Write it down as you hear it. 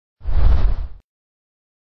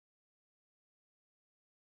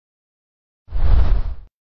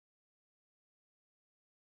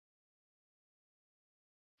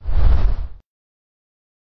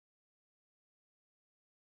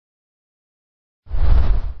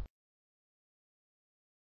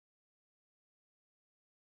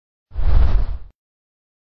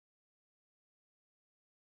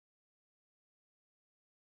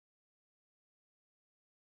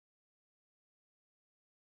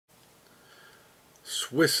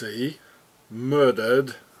SwiSSy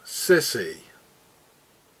murdered SwiSSy.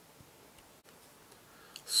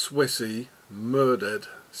 SwiSSy murdered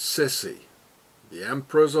SwiSSy, the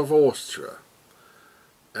Empress of Austria,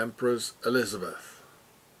 Empress Elizabeth,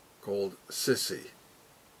 called SwiSSy.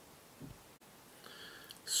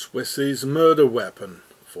 SwiSSy's murder weapon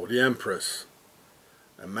for the Empress,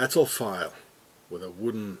 a metal file with a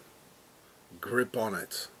wooden grip on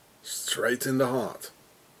it, straight in the heart.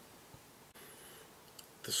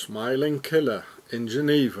 The smiling killer in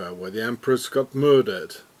Geneva, where the Empress got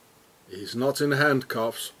murdered, he's not in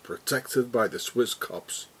handcuffs, protected by the Swiss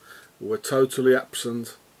cops, who were totally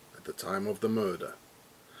absent at the time of the murder.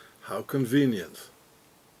 How convenient.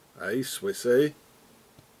 Eh, SwiSSy?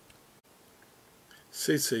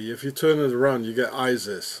 SwiSSy, if you turn it around you get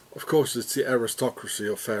ISIS. Of course it's the aristocracy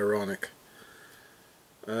of pharaonic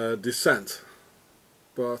descent.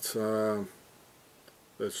 But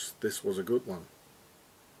this was a good one,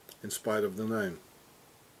 in spite of the name.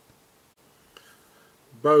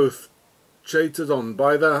 Both cheated on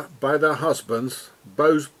by their husbands,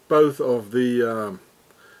 both of the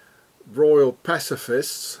royal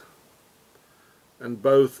pacifists, and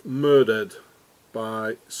both murdered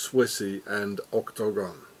by SwiSSy and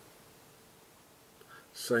Octagon.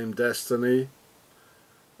 Same destiny,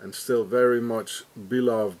 and still very much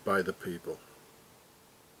beloved by the people.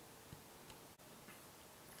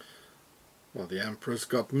 Well, the Empress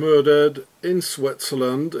got murdered in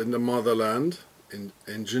Switzerland, in the motherland,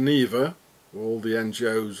 in Geneva, where all the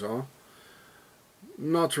NGOs are.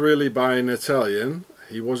 Not really by an Italian.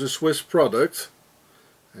 He was a Swiss product,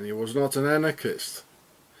 and he was not an anarchist,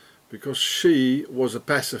 because she was a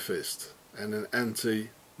pacifist and an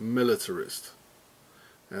anti-militarist.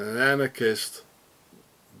 And an anarchist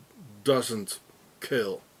doesn't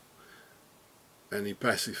kill any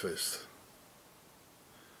pacifist.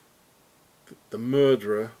 The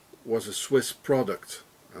murderer was a Swiss product,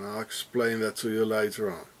 and I'll explain that to you later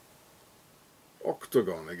on.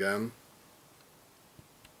 Octagon again.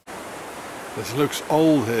 This looks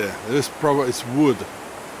old here. It's wood.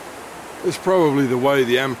 It's probably the way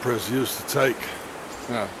the Empress used to take.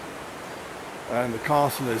 Yeah. And the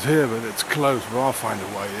castle is here, but it's closed, but I'll find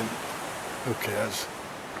a way in. Who cares?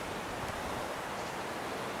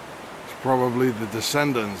 It's probably the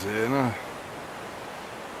descendants here, no?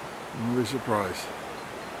 I'll be surprised.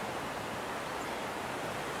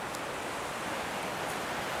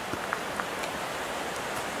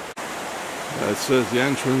 It says the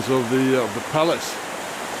entrance of the palace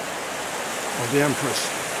of the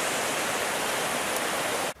Empress.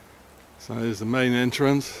 So here's the main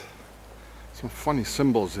entrance. Some funny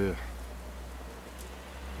symbols here.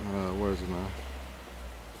 Where is it now?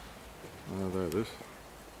 There it is.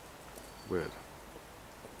 Weird.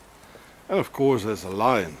 And of course there's a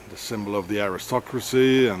lion, the symbol of the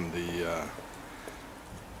aristocracy, and the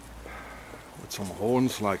with some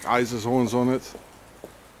horns, like ISIS horns on it.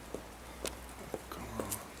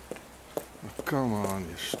 Come on,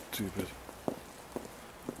 you stupid.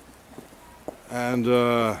 And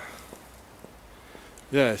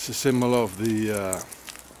yeah, it's a symbol of the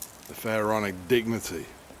pharaonic dignity.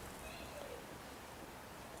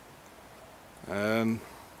 And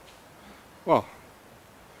well,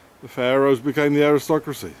 the pharaohs became the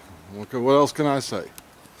aristocracy. What else can I say?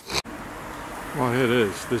 Well, here it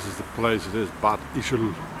is. This is the place. It is Bad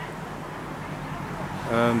Ischl.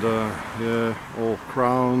 And yeah, all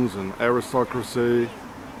crowns and aristocracy.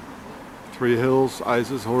 3 hills,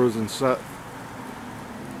 Isis, Horus and Set.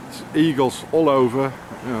 It's eagles all over,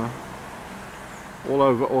 you know, all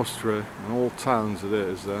over Austria, and all towns it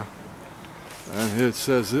is there. And here it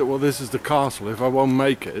says, well, this is the castle. If I won't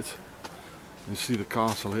make it, you see the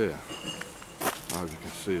castle here. I hope you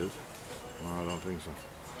can see it. No, I don't think so.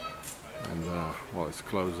 And well, it's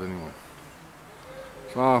closed anyway.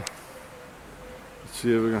 So let's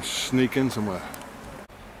see if we can sneak in somewhere.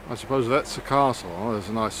 I suppose that's the castle. Oh, there's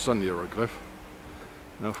a nice sun hieroglyph.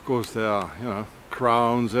 And of course there are, you know,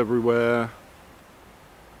 crowns everywhere.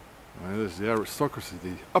 And there's the aristocracy,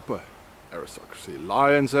 the upper aristocracy.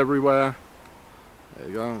 Lions everywhere. There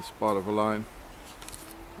you go, it's part of a lion.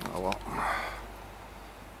 Oh well.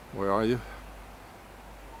 Where are you?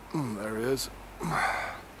 There he is.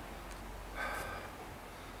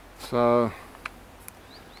 So,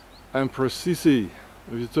 Empress SwiSSy.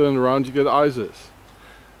 If you turn around you get ISIS.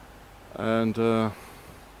 And I'll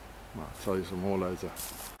tell you some more later.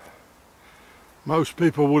 Most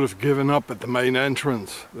people would have given up at the main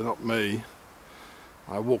entrance, but not me.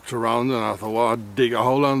 I walked around and I thought, well, I'd dig a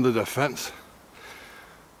hole under the fence.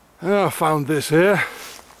 And I found this here.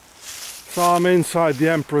 So I'm inside the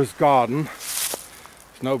Emperor's garden.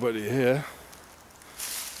 There's nobody here.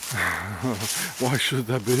 Why should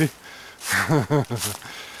there be?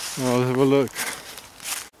 Well, have a look.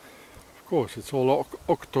 Of course, it's all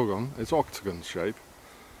octagon. It's octagon shape.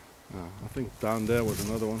 I think down there was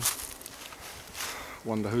another one.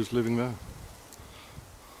 Wonder who's living there.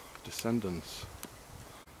 Descendants.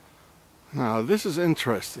 Now this is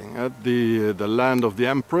interesting. At the land of the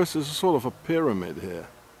Empress is a sort of a pyramid here.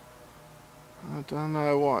 I don't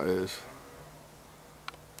know what it is.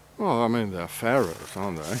 Well, I mean they're pharaohs,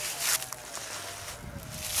 aren't they?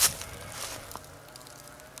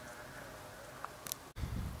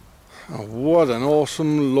 Oh, what an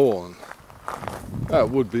awesome lawn. That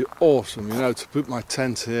would be awesome, you know, to put my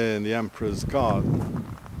tent here in the Emperor's garden.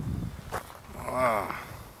 Wow.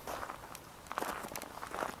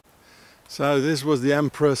 So this was the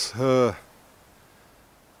Empress, her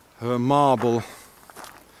marble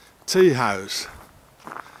tea house.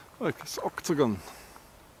 Look, it's octagon.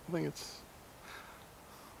 I think it's,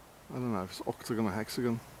 I don't know if it's octagon or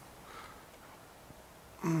hexagon.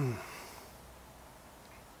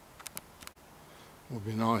 Would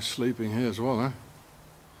be nice sleeping here as well, eh?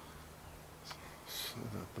 So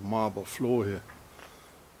the marble floor here.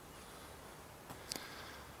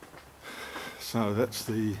 So that's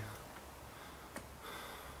the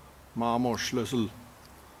Marmorschlüssel.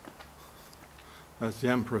 That's the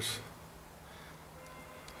Empress.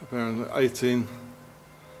 Apparently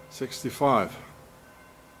 1865.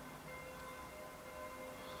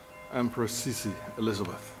 Empress SwiSSy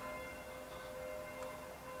Elizabeth.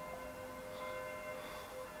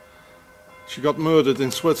 She got murdered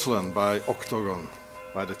in Switzerland by Octagon,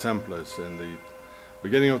 by the Templars in the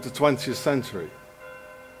beginning of the 20th century.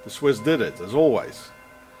 The Swiss did it, as always.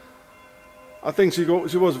 I think she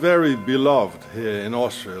was very beloved here in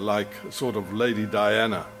Austria, like sort of Lady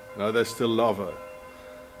Diana. You know, they still love her.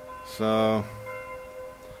 So,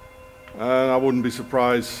 and I wouldn't be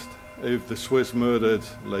surprised if the Swiss murdered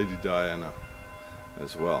Lady Diana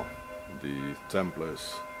as well. The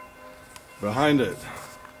Templars behind it.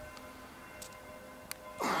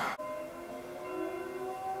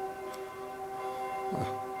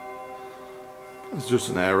 It's just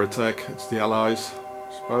an air attack. It's the Allies,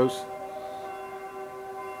 I suppose.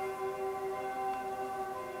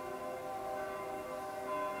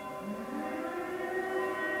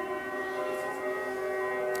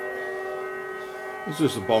 It's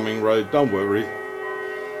just a bombing raid, don't worry.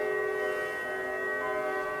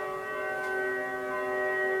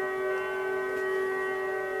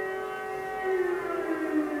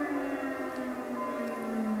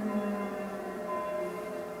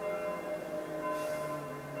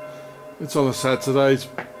 It's on a Saturday, it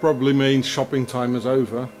probably means shopping time is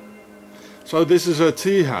over. So this is a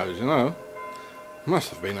tea house, you know. Must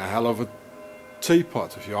have been a hell of a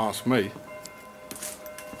teapot, if you ask me.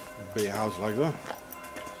 A big house like that.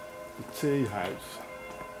 The tea house.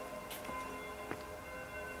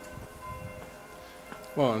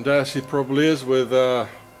 Well, and there she probably is with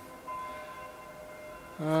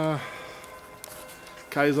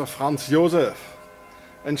Kaiser Franz Josef.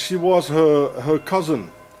 And she was her cousin.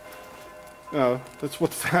 You know, that's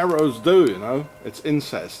what pharaohs do, you know. It's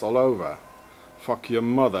incest all over. Fuck your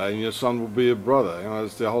mother and your son will be your brother, you know,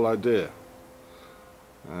 that's the whole idea.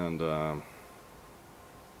 And, yeah.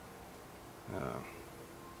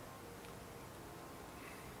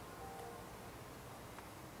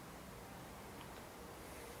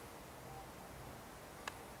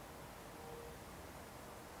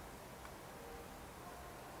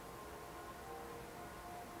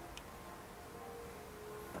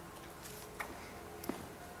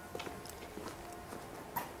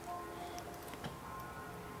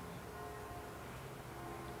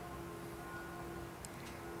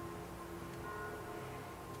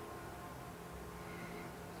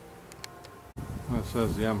 That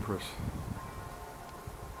says the Empress.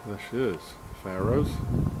 There she is. Pharaohs.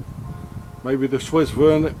 Maybe the Swiss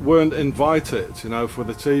weren't invited, you know, for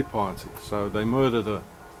the tea party, so they murdered her.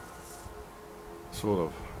 Sort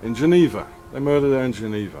of. In Geneva. They murdered her in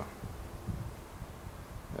Geneva.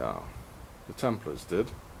 Yeah. The Templars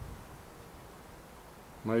did.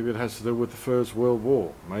 Maybe it has to do with the First World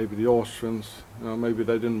War. Maybe the Austrians, you know, maybe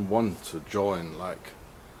they didn't want to join, like,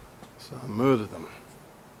 so murdered them.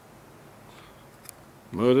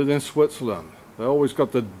 Murdered in Switzerland. They always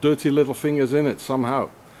got the dirty little fingers in it somehow.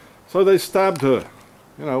 So they stabbed her,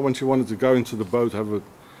 you know, when she wanted to go into the boat, have a,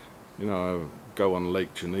 you know, go on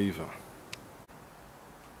Lake Geneva.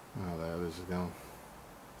 Oh, there it is again.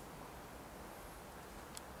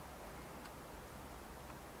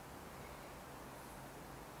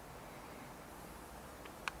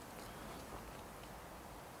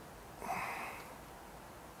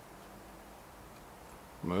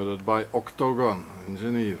 Murdered by Octagon in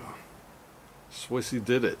Geneva. SwiSSy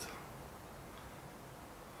did it.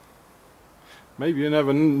 Maybe you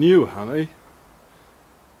never knew, honey.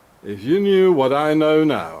 If you knew what I know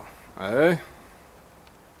now, eh?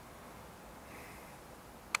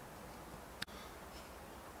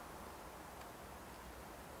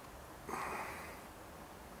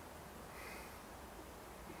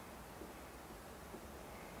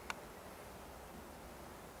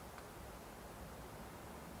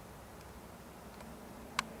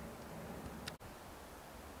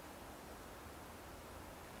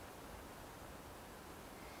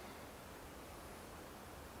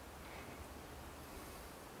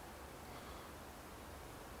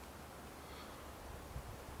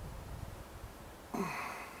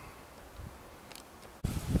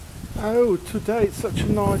 Oh, today it's such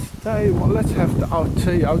a nice day. Well, let's have our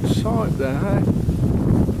tea outside there, eh?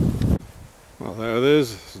 Well, there it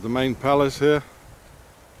is. This is the main palace here.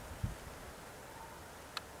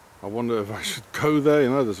 I wonder if I should go there. You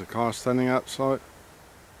know, there's a car standing outside.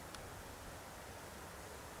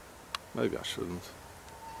 Maybe I shouldn't.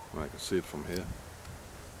 I can see it from here.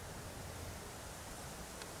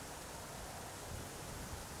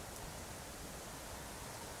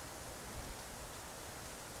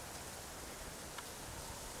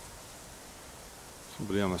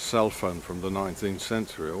 Somebody on a cell phone from the 19th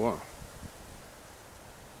century or what?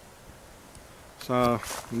 So,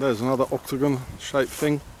 there's another octagon shaped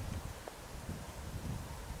thing.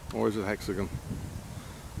 Or is it hexagon?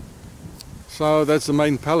 So that's the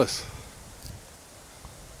main palace.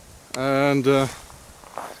 And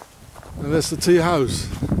there's the tea house.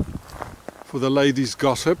 For the ladies'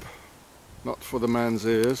 gossip, not for the man's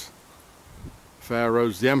ears.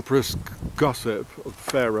 Pharaohs, the empress gossip of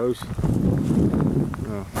pharaohs.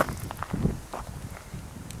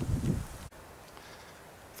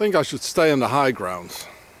 I think I should stay on the high grounds.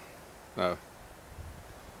 No.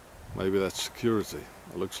 Maybe that's security.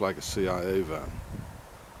 It looks like a CIA van.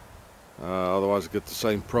 Otherwise I get the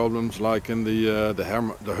same problems like in the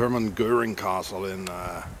Hermann Göring castle in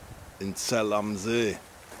Zell am See.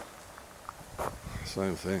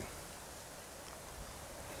 Same thing.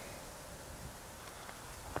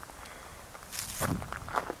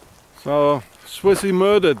 So SwiSSy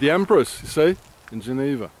murdered the empress, you see, in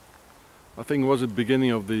Geneva. I think it was the beginning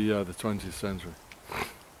of the 20th century.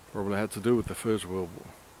 Probably had to do with the First World War.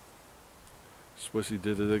 SwiSSy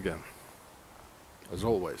did it again, as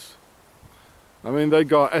always. I mean, they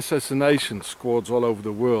got assassination squads all over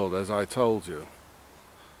the world, as I told you.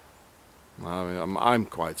 I mean, I'm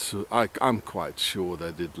quite sure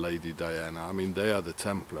they did Lady Diana. I mean, they are the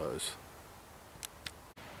Templars.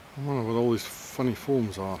 I wonder what all these funny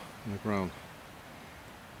forms are on the ground.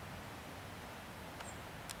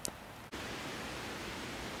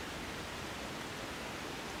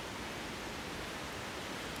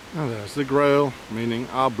 Now there's the Grail, meaning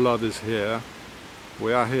our blood is here.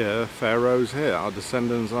 We are here, Pharaoh's here, our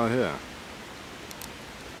descendants are here.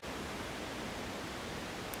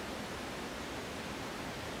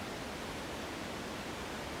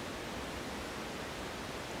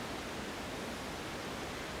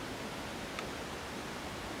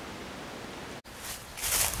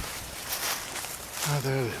 Ah,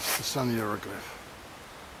 there it is, the sun hieroglyph.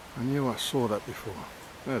 I knew I saw that before.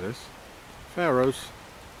 There it is. Pharaohs.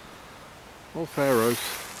 All pharaohs.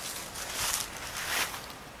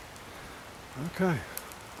 Okay,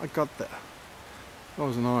 I got there. That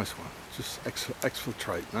was a nice one. Just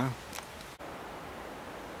exfiltrate now.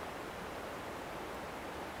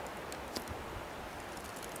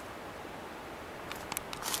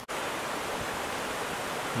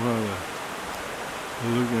 Well,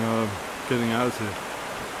 look, getting out here.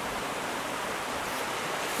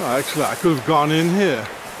 Oh, actually, I could have gone in here.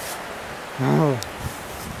 Oh.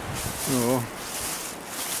 Oh.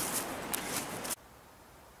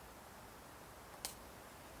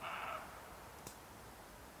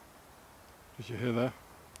 Did you hear that?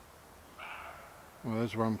 Well,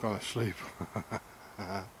 that's where I'm going to sleep.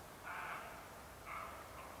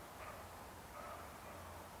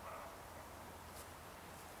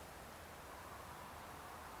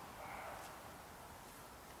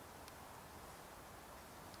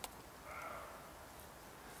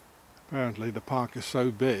 Apparently the park is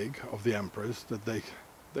so big of the Emperors that they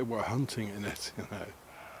were hunting in it, you know.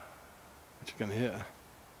 But you can hear.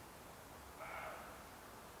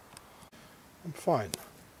 I'm fine.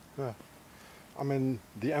 Yeah. I'm in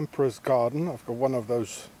the Emperor's garden. I've got one of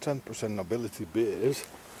those 10% nobility beers.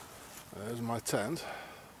 There's my tent.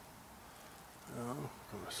 I'm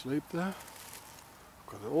going to sleep there. I've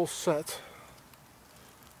got it all set.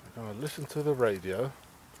 I'm going to listen to the radio.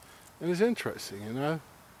 And it's interesting, you know.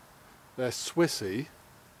 There's SwiSSy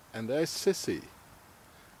and there's SwiSSy.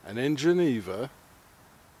 And in Geneva,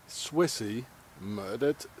 SwiSSy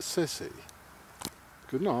murdered SwiSSy.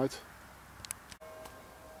 Good night.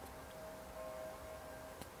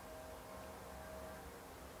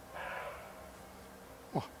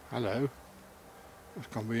 Oh, hello. It's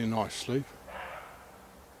going to be a nice sleep.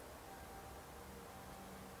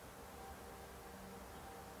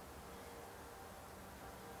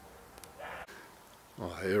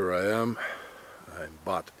 Well, here I am. I'm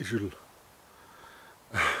Bad Ischl.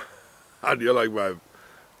 How do you like my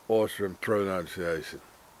Austrian pronunciation?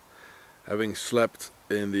 Having slept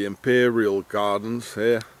in the Imperial Gardens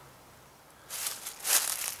here.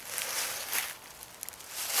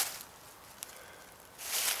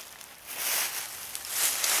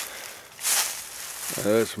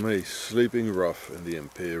 There's me sleeping rough in the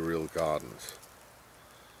Imperial Gardens.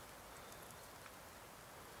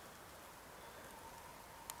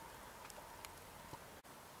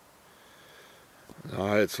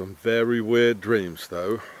 I had some very weird dreams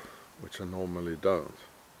though, which I normally don't.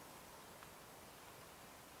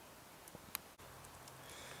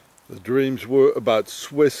 The dreams were about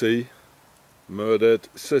SwiSSy murdered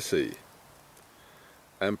SwiSSy,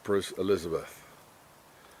 Empress Elizabeth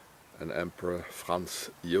and Emperor Franz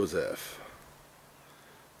Joseph.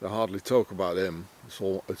 They hardly talk about him,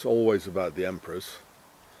 it's always about the Empress,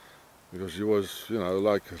 because she was, you know,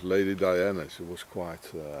 like Lady Diana, she was quite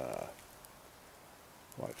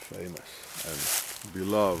famous and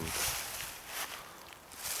beloved.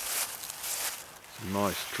 Some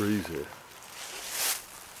nice trees here.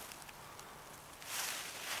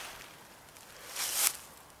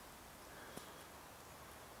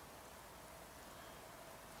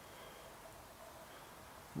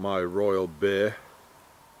 My royal beer,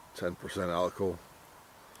 10% alcohol.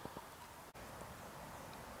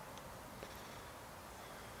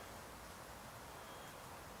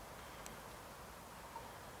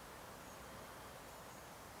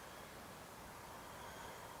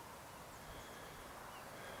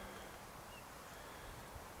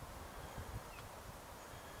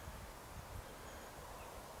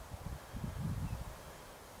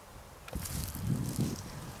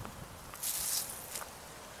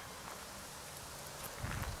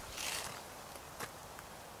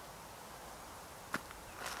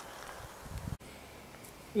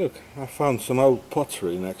 Look, I found some old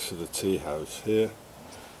pottery next to the tea house here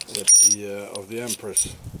of the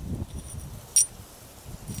Empress.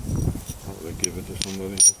 Probably give it to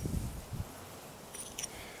somebody.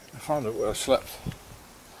 I found it where I slept.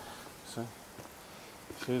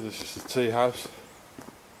 See, this is the tea house.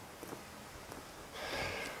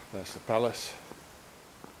 There's the palace.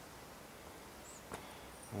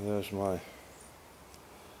 And there's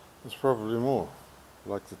there's probably more,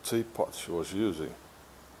 like the teapot she was using.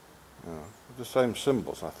 Yeah, the same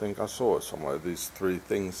symbols, I think I saw it somewhere, these three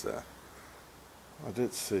things there. I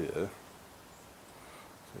did see it 2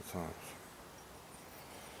 times.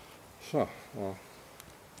 So, well,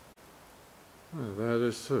 yeah, there it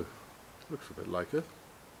is too. Looks a bit like it.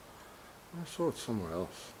 I saw it somewhere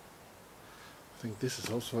else. I think this is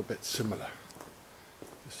also a bit similar.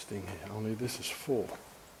 This thing here, only this is 4.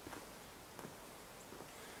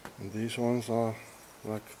 And these ones are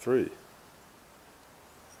like 3.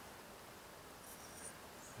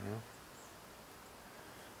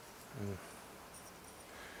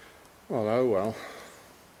 Well, oh well.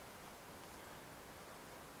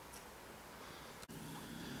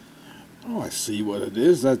 Oh, I see what it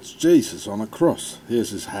is. That's Jesus on a cross. Here's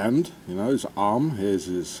his hand, you know, his arm. Here's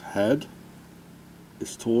his head,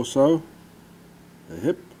 his torso, the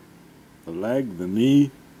hip, the leg, the knee,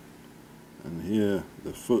 and here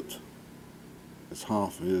the foot. It's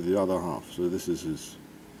half, here the other half. So this is his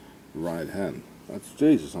right hand. That's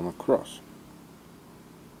Jesus on a cross.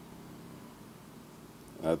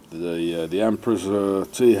 At the Emperor's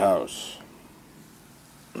tea house.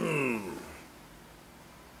 Yeah,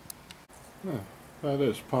 that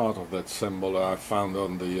is part of that symbol that I found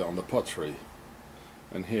on the pottery.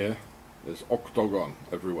 And here there's octagon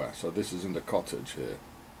everywhere. So this is in the cottage here.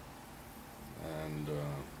 And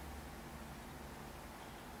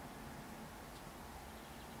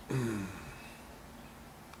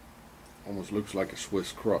almost looks like a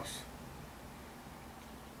Swiss cross.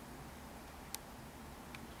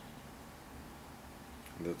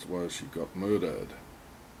 That's where she got murdered.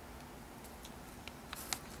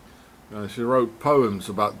 She wrote poems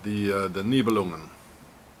about the Nibelungen.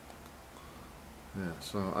 Yeah,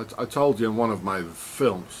 so I told you in one of my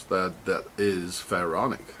films that is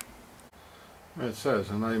pharaonic. It says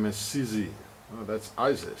her name is SwiSSy. Oh, that's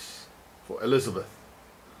Isis for Elizabeth.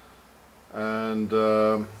 And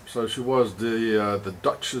so she was the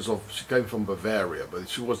Duchess of, she came from Bavaria, but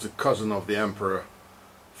she was the cousin of the Emperor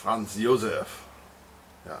Franz Josef.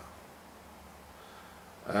 Yeah.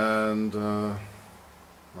 And well,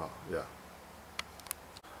 yeah.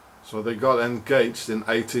 So they got engaged in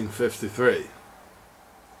 1853.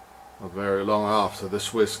 Not very long after the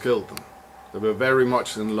Swiss killed them. They were very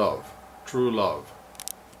much in love, true love.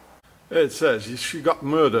 It says she got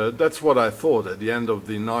murdered. That's what I thought at the end of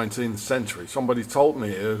the 19th century. Somebody told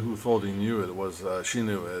me who thought he knew it was, she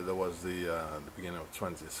knew it was the beginning of the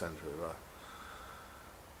 20th century, right?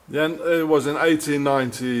 Then it was in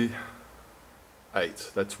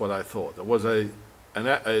 1898. That's what I thought. There was an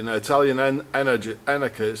Italian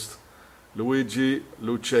anarchist, Luigi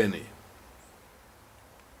Lucchini.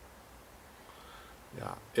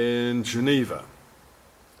 Yeah, in Geneva.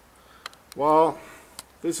 Well,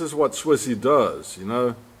 this is what SwiSSy does, you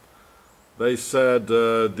know. They said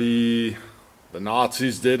the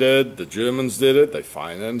Nazis did it, the Germans did it, they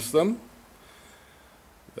financed them.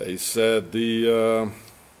 They said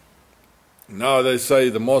now they say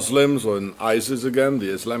the Muslims, or in ISIS again, the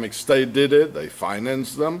Islamic State did it, they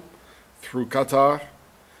financed them through Qatar.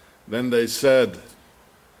 Then they said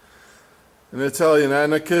an Italian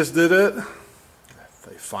anarchist did it,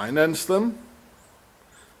 they financed them.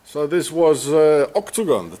 So this was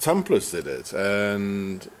Octagon, the Templars did it,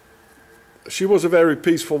 and she was a very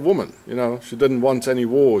peaceful woman, you know. She didn't want any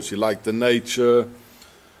war, she liked the nature,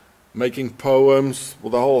 making poems. Well,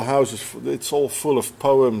 the whole house it's all full of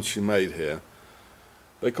poems she made here.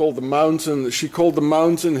 They called the mountain, she called the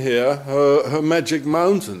mountain here her magic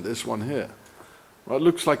mountain, this one here. Well, it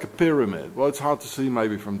looks like a pyramid. Well, it's hard to see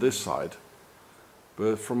maybe from this side.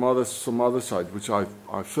 But from some other side, which I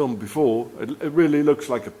filmed before, it really looks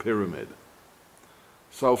like a pyramid.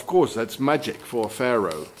 So of course that's magic for a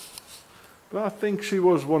pharaoh. But I think she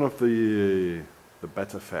was one of the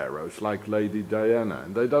better pharaohs, like Lady Diana,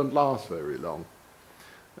 and they don't last very long.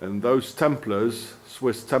 And those Templars,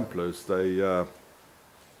 Swiss Templars, they well,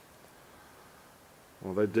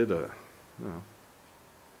 they did it, you know,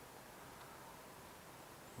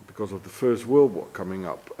 because of the First World War coming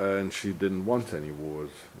up, and she didn't want any wars,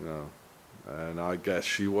 you know. And I guess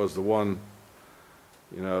she was the one,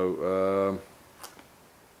 you know,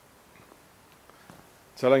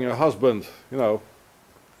 telling her husband, you know,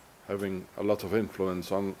 having a lot of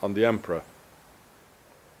influence on the emperor.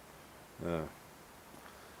 Yeah.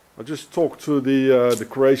 I just talked to the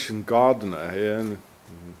Croatian gardener here, and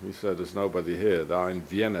he said there's nobody here. They're in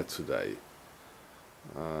Vienna today.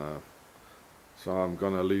 So I'm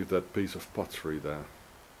going to leave that piece of pottery there.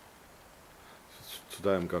 So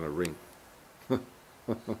today I'm going to ring.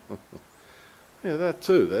 Yeah, that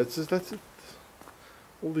too. That's it.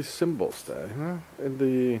 All these symbols there, you know,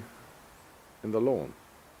 in the lawn.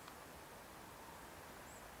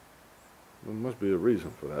 There must be a reason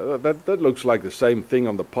for that. That looks like the same thing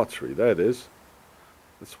on the pottery. There it is.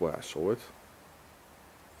 That's where I saw it.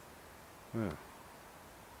 Yeah.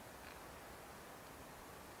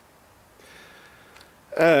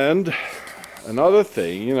 And another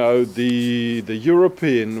thing, you know, the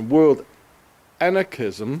European world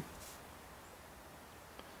anarchism,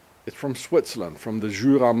 it's from Switzerland, from the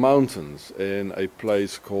Jura Mountains, in a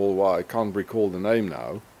place called, well, I can't recall the name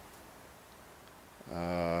now.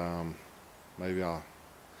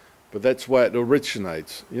 But that's where it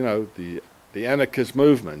originates, you know, the anarchist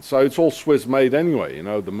movement. So it's all Swiss made anyway, you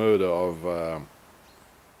know, the murder of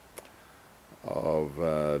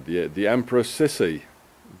the Empress Sissi,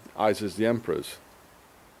 ISIS the Empress.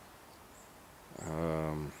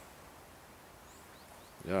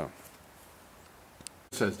 Yeah.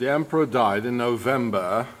 It says the emperor died in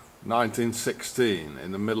November 1916,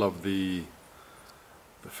 in the middle of the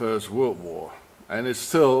First World War, and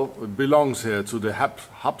it belongs here to the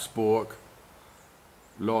Habsburg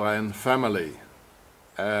Lorraine family,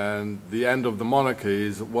 and the end of the monarchy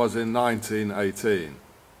was in 1918.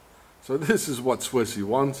 So this is what SwiSSy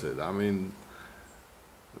wanted. I mean,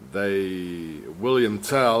 William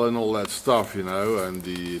Tell and all that stuff, you know, and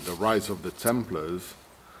the rise of the Templars,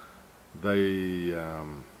 they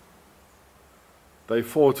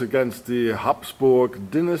fought against the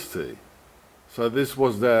Habsburg dynasty. So this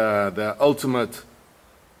was their ultimate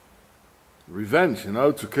revenge, you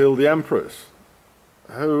know, to kill the empress,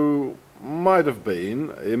 who might have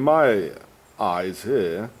been, in my eyes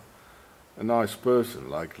here, a nice person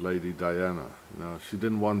like Lady Diana. You know, she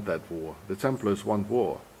didn't want that war. The Templars want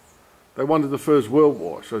war. They wanted the First World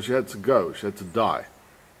War, so she had to go, she had to die.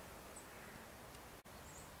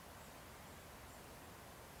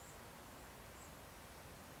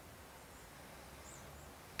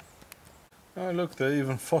 Oh, look, there are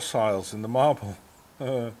even fossils in the marble.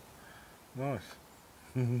 Nice.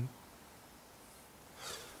 You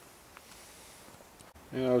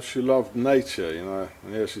know, she loved nature, you know,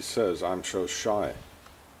 and here she says, I'm so shy.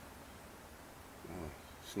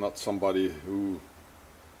 It's not somebody who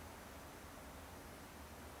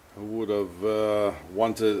would have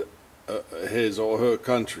wanted his or her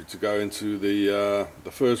country to go into the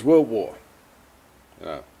First World War. You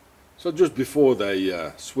know. So just before they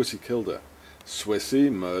Swissy killed her,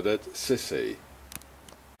 SwiSSy murdered SwiSSy.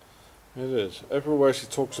 It is. Everywhere she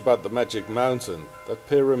talks about the magic mountain, that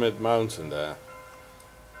pyramid mountain there,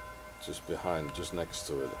 just behind, just next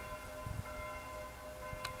to it.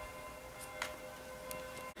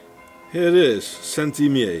 Here it is,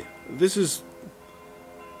 Saint-Imier. This is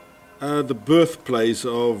the birthplace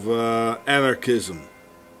of anarchism,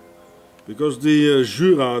 because the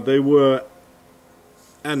Jura, they were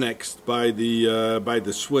annexed by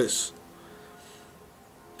the Swiss,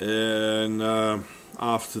 and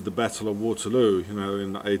after the Battle of Waterloo, you know,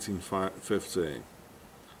 in 1815.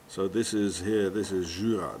 So this is here, this is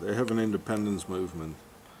Jura. They have an independence movement.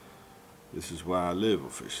 This is where I live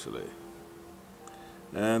officially.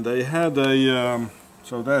 And they had a,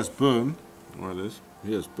 so there's Bern, where it is,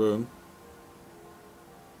 here's Bern.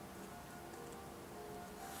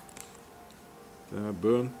 There,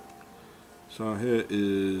 Bern. So here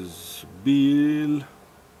is Biel,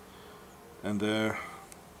 and there,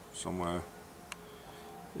 somewhere,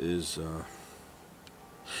 is,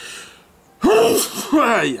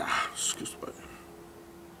 yeah, excuse me,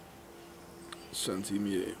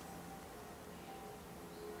 Saint-Imier.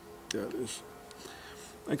 There it is.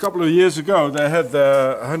 A couple of years ago, they had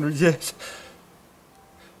the 100 years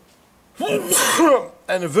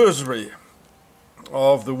anniversary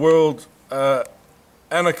of the world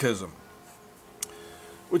anarchism,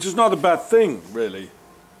 which is not a bad thing, really.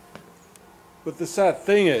 But the sad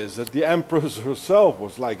thing is that the Empress herself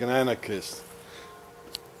was like an anarchist.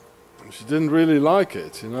 She didn't really like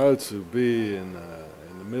it, you know, to be in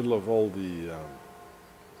the middle of all the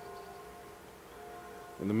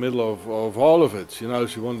in the middle of all of it, you know.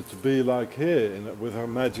 She wanted to be like here, with her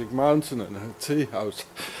magic mountain and her tea house,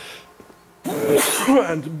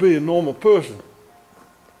 and to be a normal person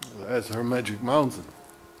as her magic mountain.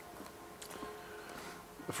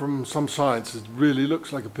 From some sides, it really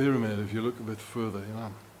looks like a pyramid if you look a bit further, you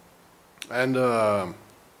know. And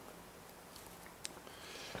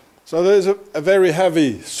so there's a very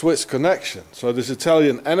heavy Swiss connection. So this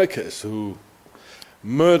Italian anarchist who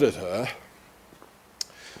murdered her.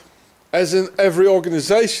 As in every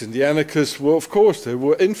organization, the anarchists were, of course, they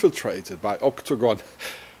were infiltrated by Octagon.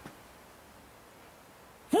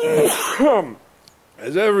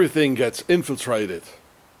 As everything gets infiltrated.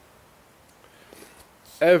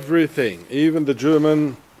 Everything, even the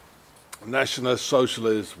German National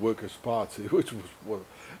Socialist Workers' Party, which was,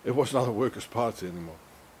 it was not a Workers' Party anymore.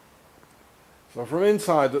 So from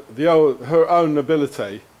inside her own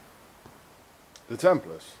nobility, the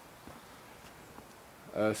Templars,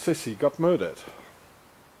 SwiSSy got murdered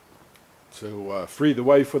to free the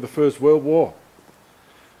way for the First World War.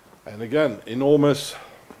 And again, enormous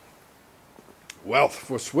wealth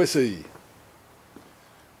for SwiSSy.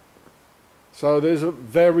 So there's a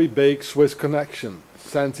very big Swiss connection.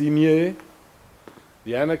 Saint-Imier,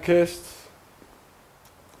 the anarchist,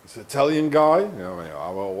 this Italian guy. You know,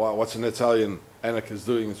 well, what's an Italian anarchist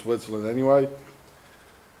doing in Switzerland anyway?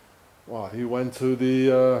 Well, he went to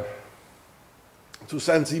the to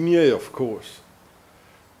Saint-Imier, of course.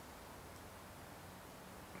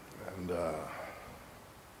 And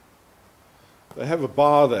they have a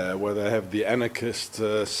bar there where they have the anarchist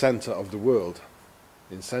center of the world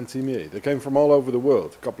in Saint-Imier. They came from all over the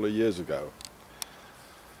world a couple of years ago.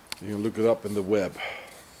 You can look it up in the web.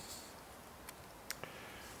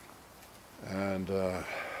 And well,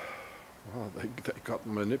 they got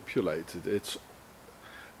manipulated.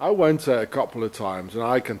 I went there a couple of times, and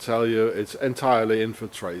I can tell you it's entirely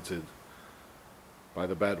infiltrated by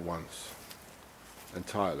the bad ones.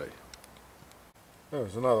 Entirely.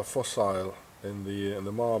 There's another fossil in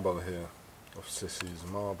the marble here, of SwiSSy's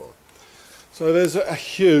marble. So there's a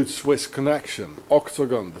huge Swiss connection.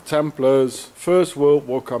 Octagon, the Templars, First World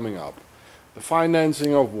War coming up, the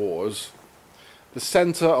financing of wars, the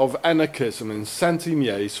center of anarchism in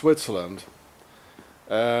Saint-Imier, Switzerland,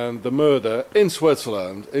 and the murder in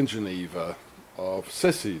Switzerland, in Geneva, of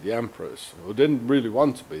SwiSSy, the Empress, who didn't really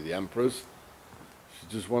want to be the Empress. She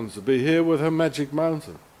just wanted to be here with her magic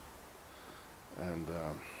mountain. And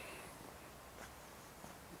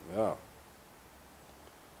yeah,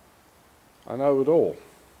 I know it all.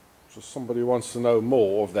 So if somebody wants to know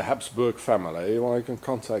more of the Habsburg family, well, you can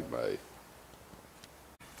contact me.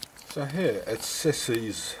 So here at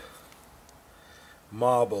SwiSSy's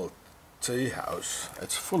marble tea house,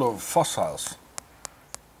 it's full of fossils.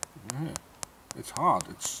 Yeah, it's hard,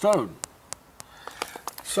 it's stone.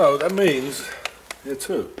 So that means, here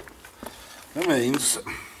too, that means,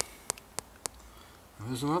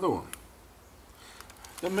 there's another one.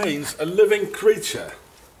 That means a living creature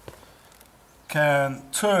can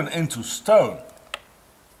turn into stone,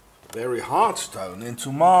 very hard stone, into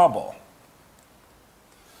marble.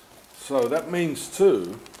 So that means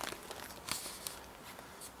too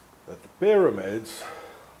that the pyramids,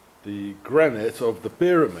 the granite of the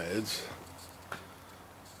pyramids,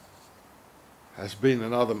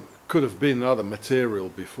 could have been another material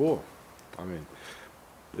before. I mean,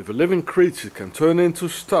 if a living creature can turn into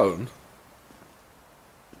stone,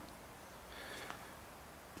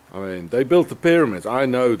 I mean, they built the pyramids. I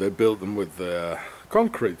know they built them with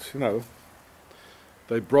concrete, you know.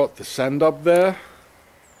 They brought the sand up there,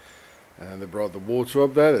 and they brought the water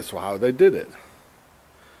up there. That's how they did it.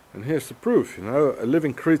 And here's the proof, you know, a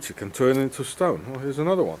living creature can turn into stone. Oh, here's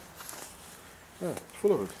another one. Yeah, it's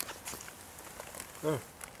full of it. Yeah.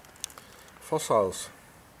 Fossils.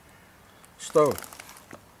 Stone.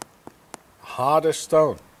 Hard as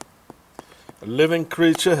stone. A living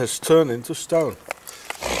creature has turned into stone.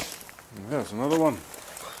 There's another one.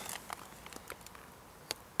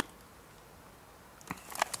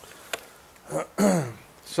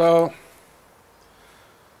 So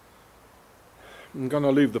I'm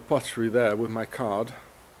gonna leave the pottery there with my card.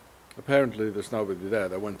 Apparently there's nobody there.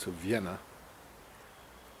 They went to Vienna.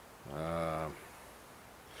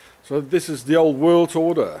 So this is the old world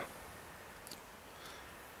order.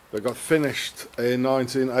 They got finished in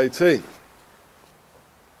 1918.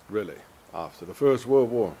 Really, after the First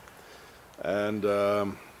World War. And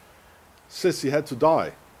SwiSSy had to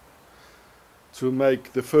die to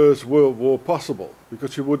make the First World War possible,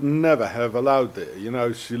 because she would never have allowed it. You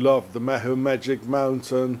know, she loved her magic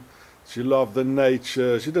mountain, she loved the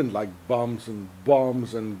nature, she didn't like bombs and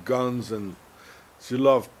guns, and she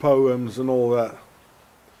loved poems and all that.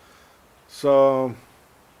 So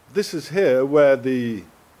this is here where the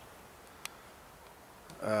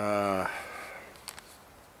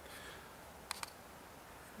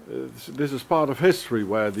this is part of history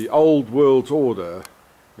where the old world order,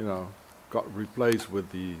 you know, got replaced with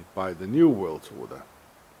by the new world order.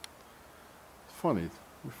 It's funny,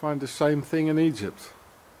 we find the same thing in Egypt,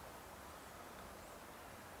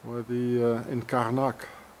 where in Karnak,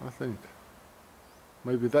 I think.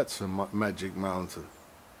 Maybe that's a magic mountain.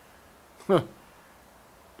 Who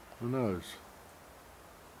knows?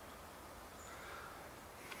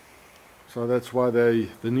 So that's why the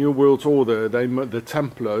New World Order, the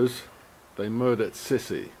Templars, they murdered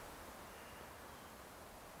SwiSSy.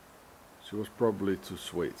 She was probably too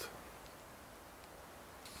sweet.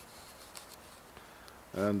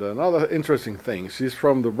 And another interesting thing, she's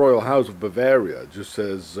from the Royal House of Bavaria. It just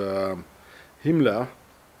says Himmler,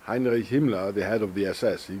 Heinrich Himmler, the head of the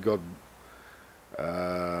SS, he got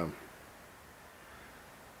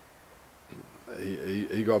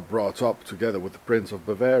he got brought up together with the Prince of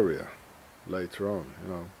Bavaria later on, you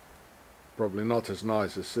know. Probably not as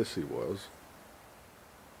nice as SwiSSy was.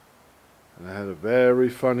 And I had a very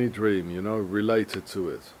funny dream, you know, related to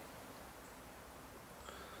it.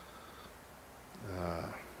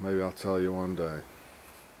 Maybe I'll tell you one day.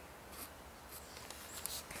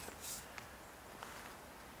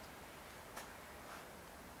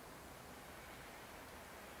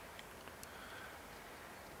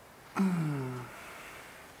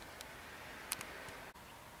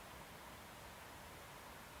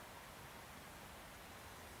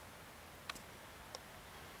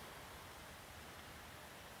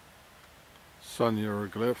 Sun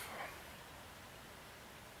hieroglyph.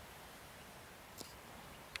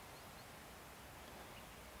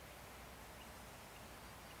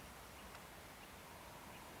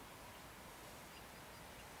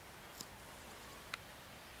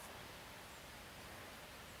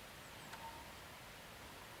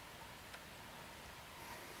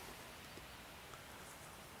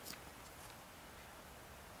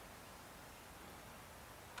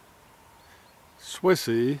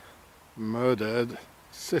 SwiSSy murdered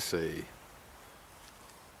SwiSSy.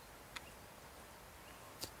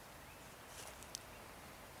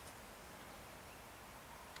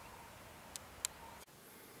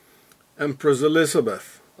 Empress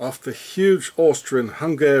Elizabeth of the huge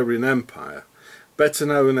Austrian-Hungarian Empire, better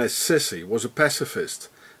known as SwiSSy, was a pacifist,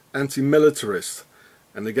 anti-militarist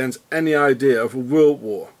and against any idea of a world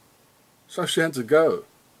war. So she had to go.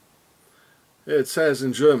 It says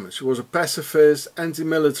in German, she was a pacifist,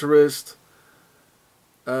 anti-militarist,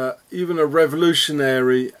 even a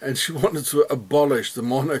revolutionary, and she wanted to abolish the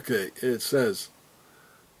monarchy. It says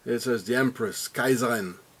the Empress,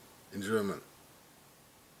 Kaiserin in German.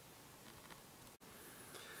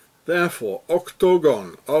 Therefore,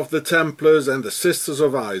 Octagon of the Templars and the Sisters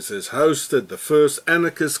of Isis hosted the first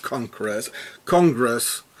anarchist congress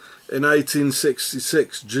in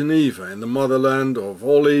 1866, Geneva, in the motherland of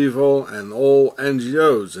all evil and all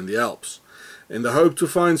NGOs in the Alps, in the hope to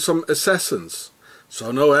find some assassins,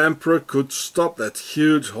 so no emperor could stop that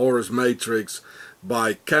huge horrors matrix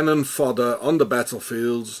by cannon fodder on the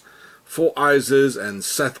battlefields for ISIS and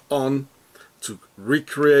set on to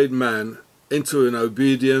recreate man into an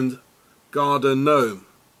obedient garden gnome.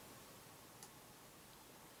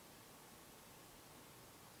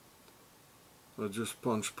 I'll just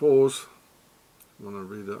punch pause. I want to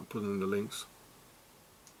read that, put in the links.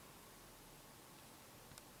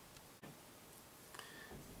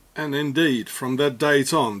 And indeed, from that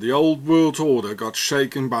date on, the old world order got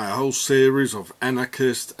shaken by a whole series of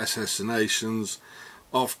anarchist assassinations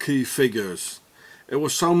of key figures. It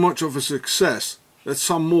was so much of a success that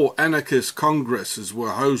some more anarchist congresses were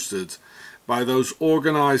hosted by those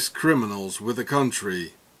organized criminals with the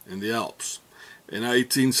country in the Alps in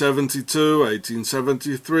 1872,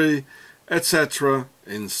 1873, etc.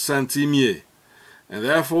 in Saint-Imier, and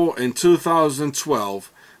therefore in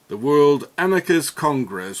 2012 the World Anarchist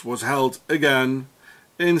Congress was held again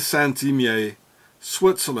in Saint-Imier,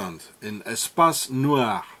 Switzerland, in Espace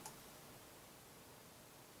Noir.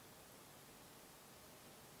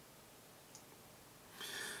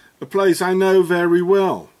 A place I know very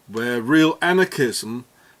well, where real anarchism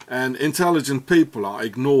and intelligent people are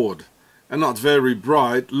ignored, and not very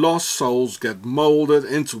bright, lost souls get moulded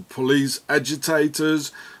into police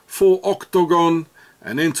agitators for Octagon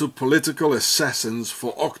and into political assassins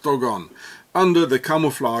for Octagon, under the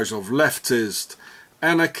camouflage of leftist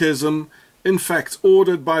anarchism, in fact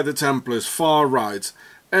ordered by the Templars far right,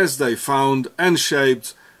 as they found and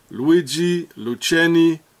shaped Luigi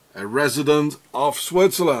Lucchini, a resident of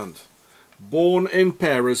Switzerland, born in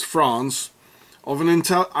Paris, France, of an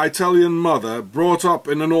Italian mother, brought up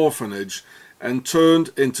in an orphanage and turned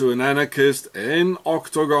into an anarchist in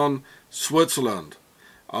Octagon, Switzerland.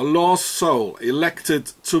 A lost soul elected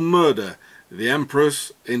to murder the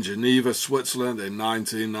Empress in Geneva, Switzerland in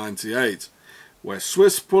 1998, where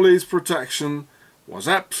Swiss police protection was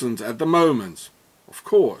absent at the moment, of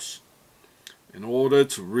course, in order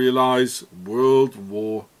to realize World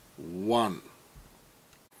War I.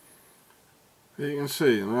 You can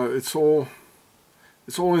see, you know, it's all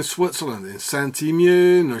in Switzerland, in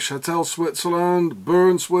Saint-Imier, Neuchâtel, Switzerland,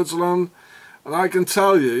 Bern, Switzerland, and I can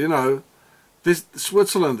tell you, you know, this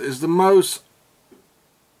Switzerland is the most,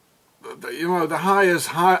 you know, the highest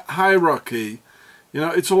hierarchy. You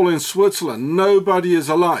know, it's all in Switzerland. Nobody is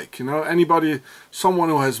alike. You know, someone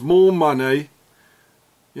who has more money,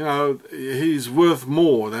 you know, he's worth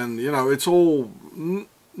more than, you know, it's all,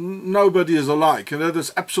 nobody is alike. You know,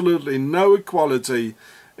 there's absolutely no equality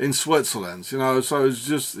in Switzerland. You know, so it's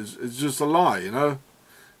just a lie. You know,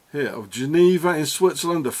 here of Geneva in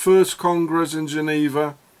Switzerland, the first Congress in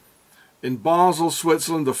Geneva. In Basel,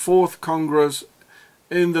 Switzerland, the 4th Congress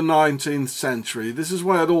in the 19th century. This is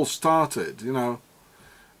where it all started, you know.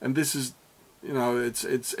 And this is, you know,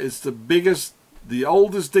 it's the biggest, the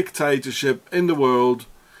oldest dictatorship in the world,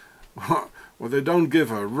 where they don't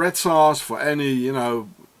give a rat's ass for any, you know,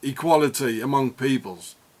 equality among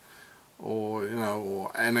peoples, or, you know,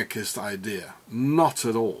 or anarchist idea. Not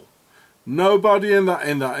at all. Nobody in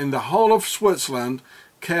the whole of Switzerland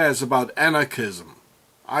cares about anarchism.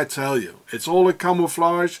 I tell you, it's all a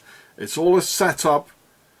camouflage, it's all a setup,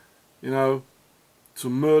 you know, to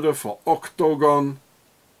murder for Octagon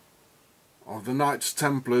of the Knights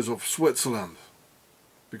Templars of Switzerland.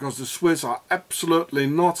 Because the Swiss are absolutely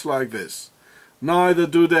not like this. Neither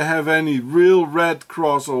do they have any real Red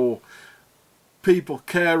Cross or people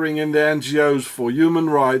caring in the NGOs for human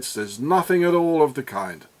rights. There's nothing at all of the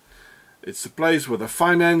kind. It's the place where the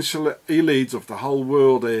financial elites of the whole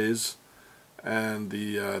world is, and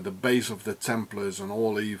the base of the Templars and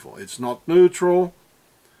all evil. It's not neutral.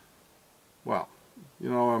 Well,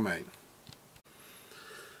 you know what I mean.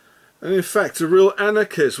 And in fact, a real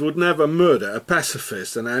anarchist would never murder a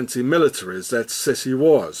pacifist and anti-militarist that Sissy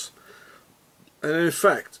was. And in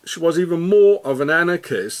fact, she was even more of an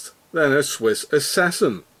anarchist than a Swiss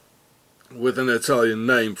assassin, with an Italian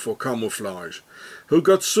name for camouflage, who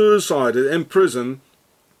got suicided in prison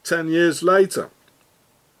 10 years later.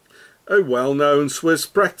 A well-known Swiss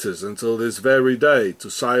practice until this very day, to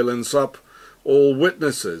silence up all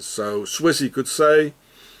witnesses, so SwiSSy could say,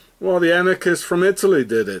 well, the anarchist from Italy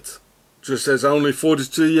did it. just as only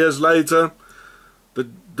 42 years later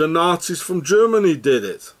the Nazis from Germany did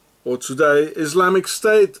it, or today Islamic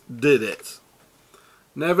State did it.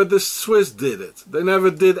 Never the Swiss did it. They never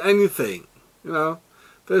did anything, you know.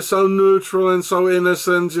 They're so neutral and so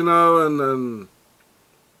innocent, you know,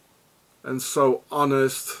 and so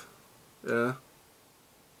honest, yeah.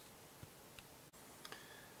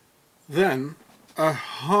 Then a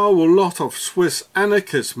whole lot of Swiss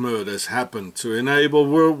anarchist murders happened to enable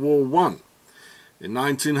World War I. In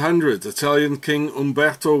 1900, Italian King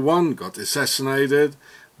Umberto I got assassinated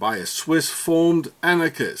by a Swiss-formed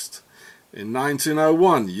anarchist. In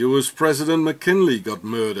 1901, US President McKinley got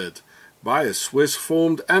murdered by a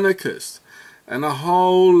Swiss-formed anarchist, and a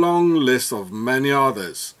whole long list of many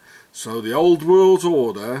others. So the old world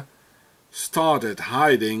order started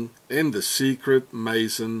hiding in the secret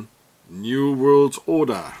Mason New World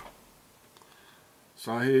Order.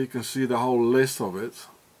 So here you can see the whole list of it.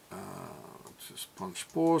 Just punch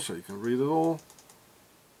pause so you can read it all.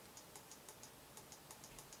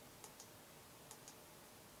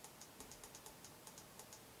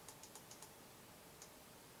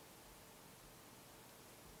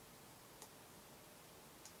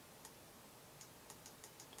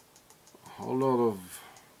 A whole lot of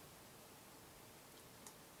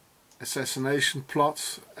assassination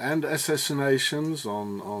plots and assassinations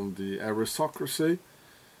on the aristocracy.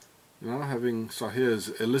 You know, so here's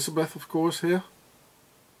Elizabeth, of course, here,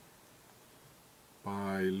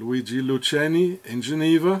 by Luigi Lucchini in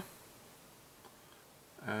Geneva,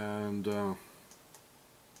 and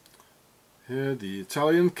here the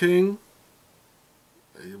Italian king.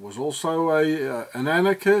 He was also an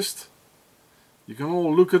anarchist. You can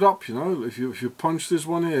all look it up, you know, if you punch this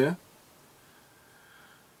one here.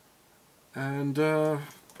 And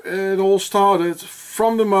it all started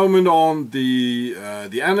from the moment on the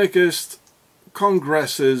anarchist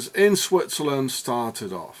congresses in Switzerland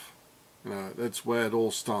started off. You know, that's where it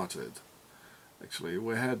all started. Actually,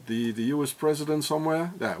 we had the US president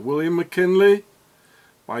somewhere. There, William McKinley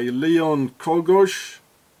by Leon Kogosh.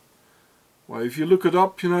 Well, if you look it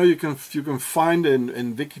up, you know, you can find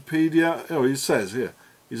in Wikipedia. Oh, he says here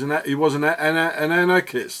he was an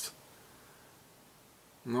anarchist.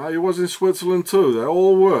 No, he was in Switzerland too. They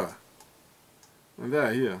all were. And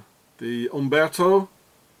there, here, the Umberto,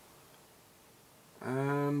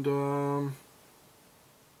 and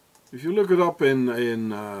if you look it up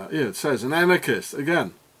here it says an anarchist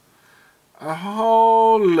again. A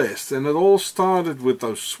whole list, and it all started with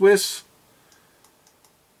those Swiss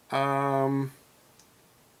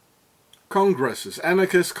congresses,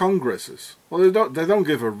 anarchist congresses. Well, they don't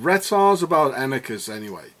give a rat's ass about anarchists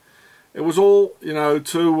anyway. It was all, you know,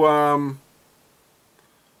 to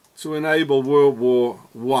enable World War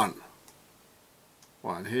I.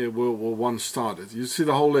 Well, and here World War I started. You see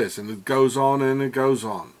the whole list, and it goes on and it goes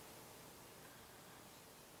on.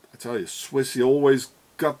 I tell you, SwiSSy always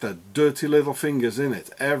got their dirty little fingers in it,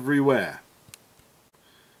 everywhere.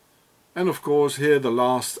 And of course, here the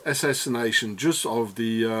last assassination just of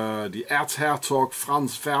the Erzherzog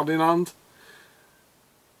Franz Ferdinand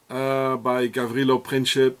by Gavrilo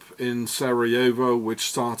Princip in Sarajevo, which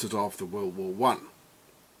started off the World War I.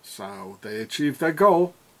 So they achieved their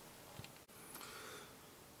goal.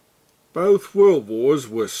 Both world wars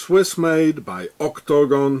were Swiss-made by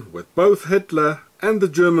Octagon, with both Hitler and the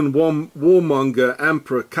German warmonger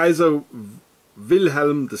Emperor Kaiser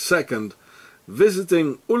Wilhelm II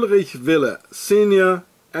visiting Ulrich Wille Senior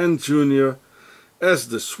and Junior, as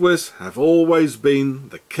the Swiss have always been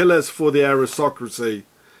the killers for the aristocracy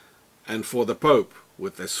and for the Pope,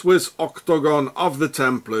 with their Swiss Octagon of the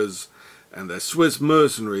Templars and their Swiss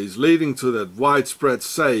mercenaries, leading to that widespread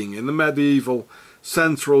saying in the medieval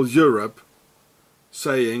Central Europe,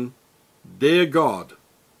 saying, "Dear God,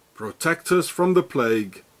 protect us from the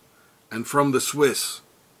plague and from the Swiss."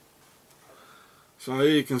 So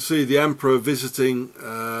here you can see the Emperor visiting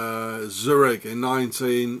Zurich in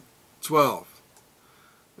 1912.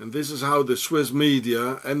 And this is how the Swiss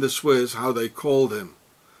media and the Swiss, how they called him.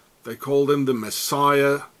 They called him the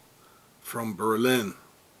Messiah from Berlin.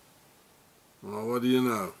 Well, what do you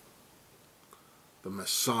know? The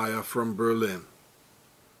Messiah from Berlin.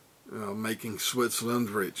 You know, making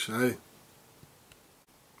Switzerland rich, eh?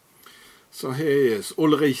 So here he is,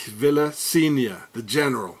 Ulrich Wille Senior, the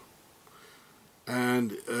general.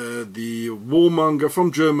 And the warmonger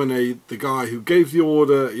from Germany, the guy who gave the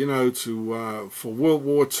order, you know, for World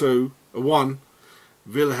War I,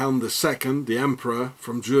 Wilhelm II, the emperor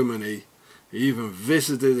from Germany. He even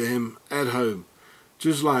visited him at home.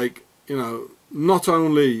 Just like, you know, not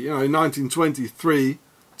only, you know, in 1923,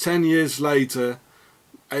 10 years later,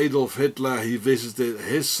 Adolf Hitler, he visited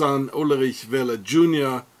his son Ulrich Wille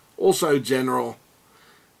Jr., also general,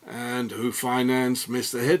 and who financed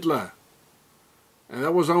Mr. Hitler. And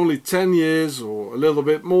that was only 10 years or a little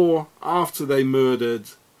bit more after they murdered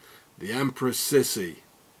the Empress Sissy.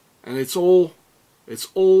 And it's all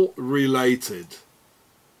related.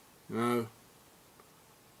 You know,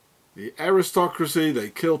 the aristocracy, they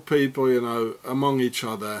killed people, you know, among each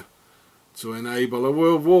other to enable a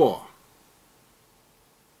world war.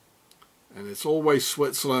 And it's always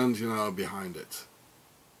Switzerland, you know, behind it.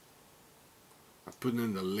 I put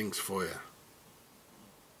in the links for you.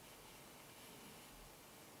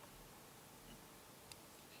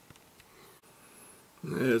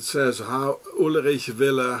 It says how Ulrich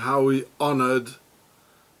Wille, how he honored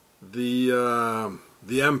the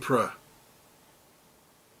emperor.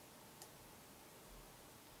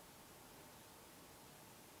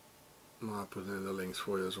 I'll put in the links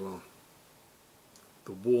for you as well.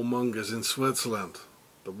 The warmongers in Switzerland,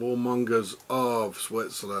 the warmongers of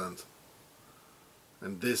Switzerland.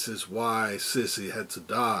 And this is why Sissy had to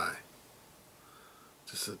die.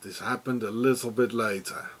 Just that this happened a little bit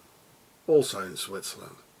later, also in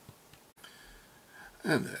Switzerland.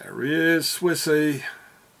 And there he is, SwiSSy.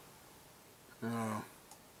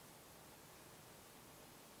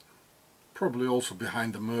 Probably also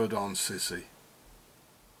behind the murder on Sissy.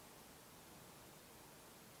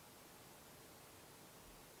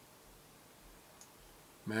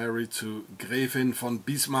 Married to Gräfin von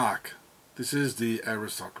Bismarck. This is the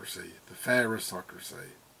aristocracy, the fair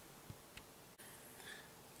aristocracy.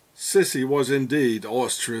 Sissy was indeed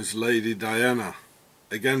Austria's Lady Diana,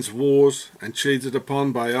 against wars and cheated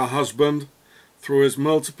upon by her husband through his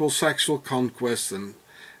multiple sexual conquests and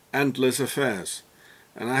endless affairs.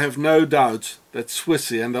 And I have no doubt that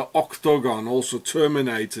SwiSSy and the Octagon also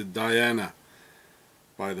terminated Diana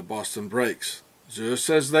by the Boston Breaks, just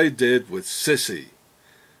as they did with Sissy.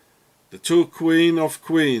 The true Queen of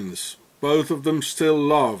Queens, both of them still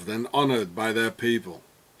loved and honored by their people.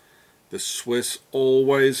 The Swiss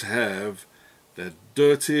always have their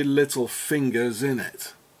dirty little fingers in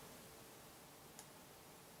it.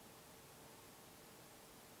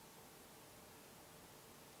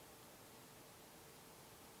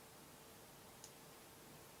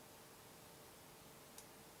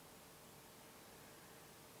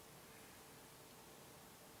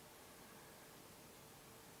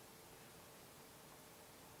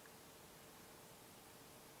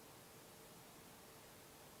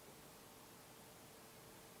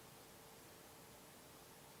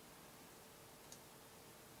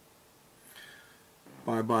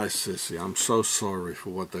 Bye bye, Sissy. I'm so sorry for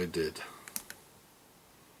what they did.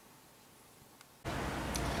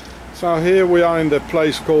 So here we are in the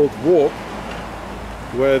place called Warp,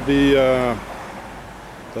 where the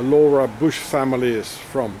Laura Bush family is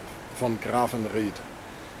from Gravenried.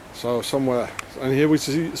 So somewhere, and here we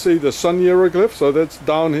see the sun hieroglyph, so that's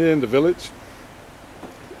down here in the village.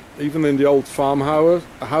 Even in the old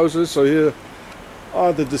farmhouses, so here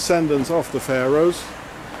are the descendants of the pharaohs.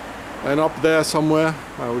 And up there somewhere,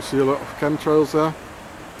 we see a lot of chemtrails there,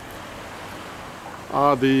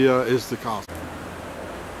 is the castle.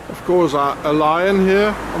 Of course, a lion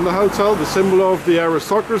here on the hotel, the symbol of the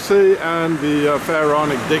aristocracy and the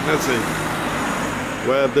pharaonic dignity,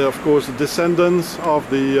 where of course the descendants of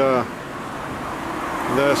they're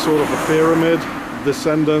sort of a pyramid,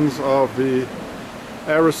 descendants of the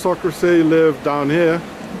aristocracy live down here,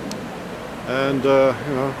 and you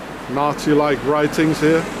know, Nazi-like writings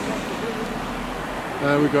here.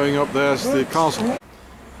 And we're going up there to the castle.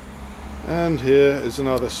 And here is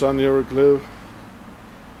another sun hieroglyph.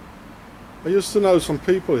 I used to know some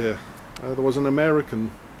people here. There was an American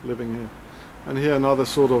living here. And here another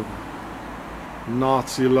sort of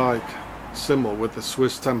Nazi-like symbol with the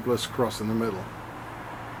Swiss Templars cross in the middle.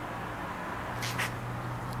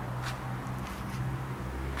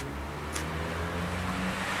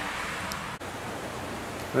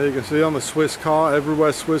 There you can see on the Swiss car,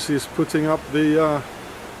 everywhere SwiSSy is putting up their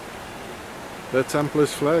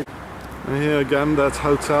Templars flag. And here again, that's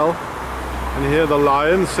hotel. And here the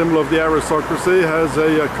lion, symbol of the aristocracy, has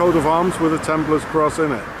a coat of arms with a Templars cross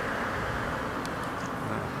in it.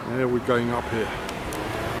 And here we're going up here.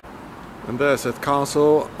 And there's that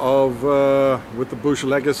castle of with the Bush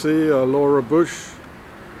legacy, Laura Bush,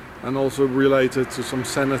 and also related to some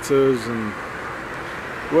senators and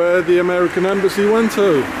where the American embassy went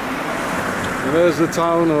to. And there's the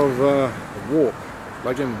town of Warp,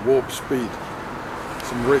 like in Warp Speed.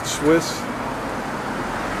 Some rich Swiss,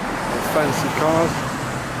 fancy cars.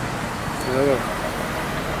 Yeah.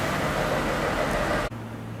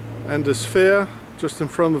 And the sphere, just in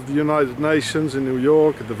front of the United Nations in New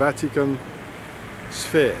York, the Vatican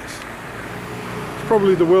spheres. It's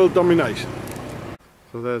probably the world domination.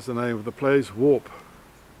 So there's the name of the place, Warp,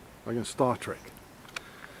 like in Star Trek.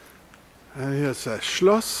 And here's a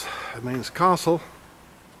Schloss, it means castle.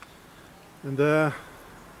 And there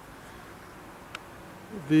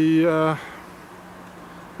the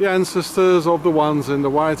ancestors of the ones in the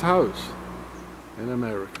White House in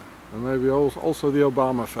America, and maybe also the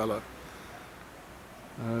Obama fella.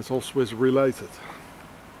 It's all Swiss related.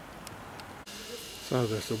 So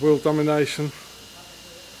there's the world domination.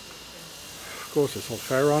 Of course, it's all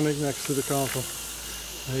pharaonic next to the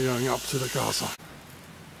castle. They're going up to the castle.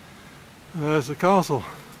 And there's the castle,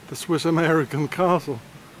 the Swiss-American castle.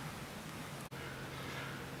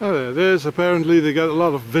 Oh, there it is. Apparently they get a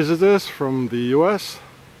lot of visitors from the US,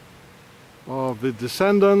 of the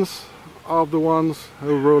descendants of the ones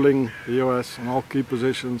who are ruling the US in all key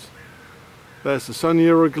positions. There's the sun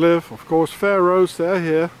hieroglyph, of course pharaohs, they're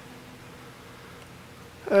here.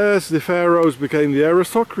 As the pharaohs became the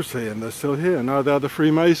aristocracy, and they're still here. Now they're the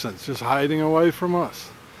Freemasons, just hiding away from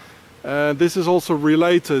us. And this is also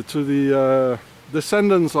related to the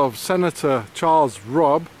descendants of Senator Charles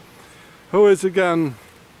Robb, who is again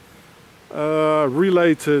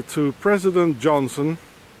related to President Johnson,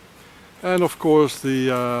 and of course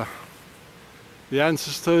the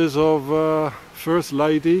ancestors of First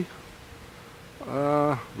Lady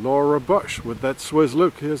Laura Bush, with that Swiss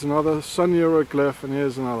look. Here's another sun hieroglyph, and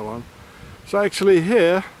here's another one. So actually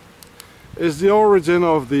here is the origin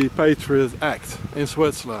of the Patriot Act in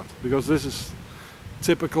Switzerland, because this is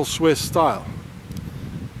typical Swiss style.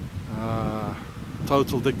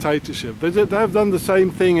 Total dictatorship. They have done the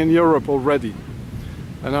same thing in Europe already,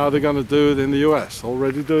 and now they're going to do it in the US,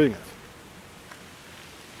 already doing it.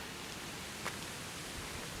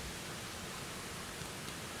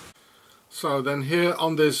 So then here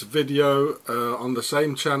on this video, on the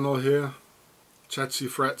same channel here, Chatsy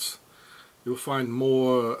Frets, you'll find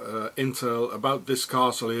more intel about this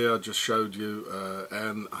castle here I just showed you,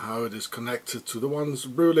 and how it is connected to the ones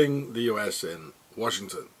ruling the US in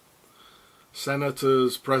Washington.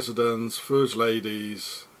 Senators, presidents, first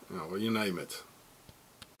ladies, you know, you name it.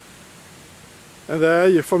 And there,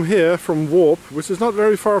 you're from here, from Warp, which is not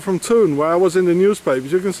very far from Thun, where I was in the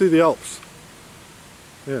newspapers, you can see the Alps.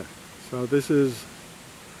 Yeah, so this is,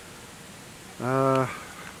 there's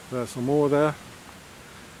some more there.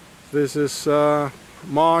 This is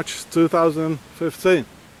March 2015.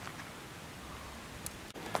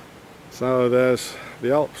 So there's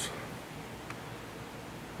the Alps.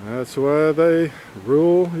 That's where they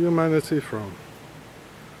rule humanity from.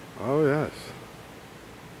 Oh yes.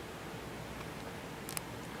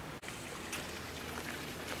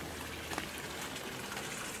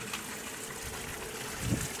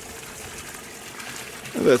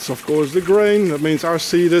 And that's of course the grain. That means our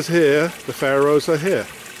seed is here, the pharaohs are here.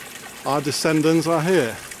 Our descendants are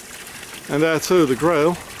here. And there too, the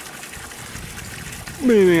Grail.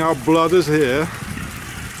 Meaning our blood is here.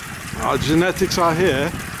 Our genetics are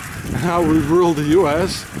here. And how we rule the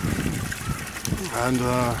US. And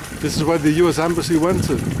this is where the US embassy went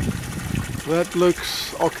to. That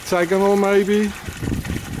looks octagonal maybe.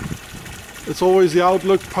 It's always the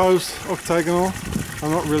outlook post octagonal.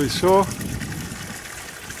 I'm not really sure.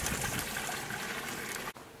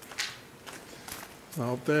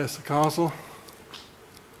 So up there's the castle.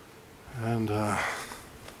 And I'll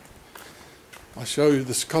show you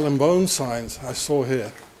the Skull and Bones signs I saw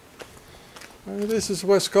here. This is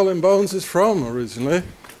where Skull and Bones is from originally.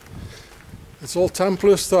 It's all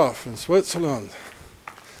Templar stuff in Switzerland.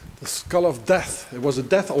 The Skull of Death. It was a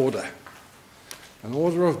death order. An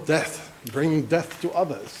order of death, bringing death to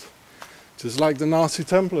others. Just like the Nazi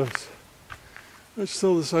Templars. It's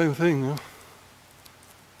still the same thing, no?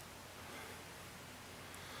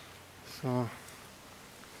 So,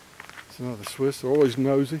 it's another Swiss. They're always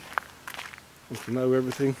nosy. Want to know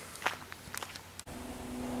everything.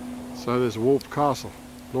 So there's Warp Castle,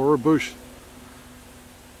 Laura Bush,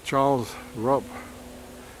 Charles Robb.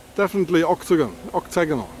 Definitely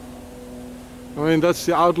octagonal. I mean, that's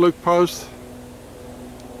the outlook post,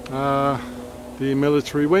 the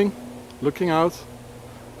military wing, looking out.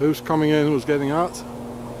 Who's coming in, who's getting out,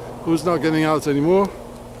 who's not getting out anymore.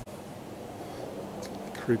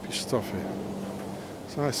 Creepy stuff here.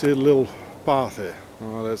 So I see a little path here.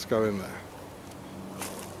 Oh, let's go in there.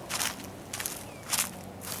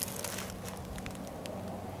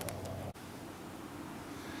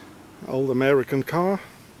 Old American car, I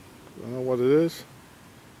don't know what it is.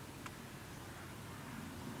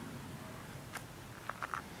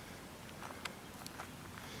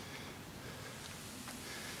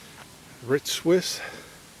 Rich Swiss,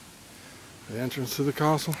 the entrance to the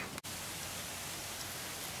castle.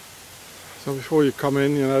 So before you come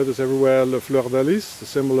in, you know, there's everywhere le fleur de lis, the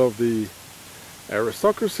symbol of the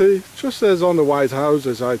aristocracy, just as on the White House,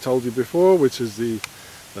 as I told you before, which is the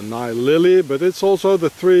Nile lily, but it's also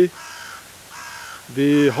the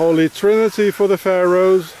Holy Trinity for the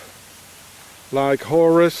pharaohs, like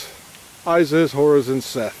Horus, Isis, Horus and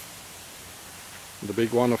Seth. The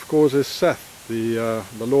big one, of course, is Seth, the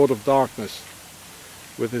Lord of Darkness,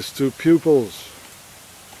 with his two pupils,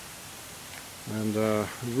 and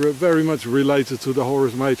very much related to the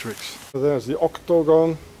Horus Matrix. So there's the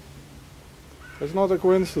octagon. It's not a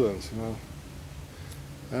coincidence, you know.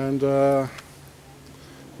 And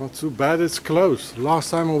not too bad it's closed. Last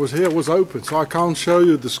time I was here it was open, so I can't show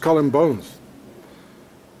you the skull and bones.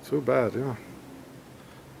 Too bad, yeah.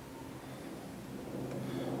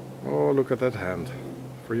 Oh, look at that hand.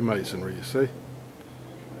 Freemasonry, you see?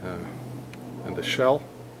 And the shell.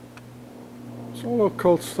 It's all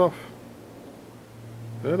occult stuff.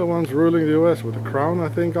 They're the ones ruling the US with the crown, I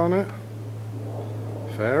think, on it.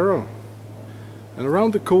 Pharaoh. And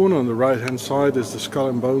around the corner on the right hand side is the skull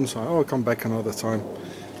and bones side. Oh, I'll come back another time.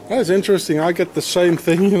 That's interesting. I get the same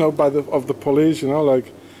thing, you know, of the police, you know,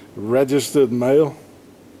 like registered mail.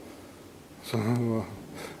 So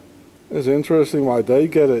it's interesting why they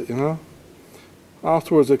get it, you know.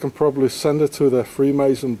 Afterwards they can probably send it to their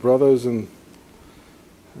Freemason brothers, and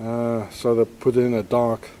so they put it in a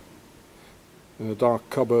dark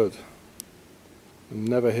cupboard and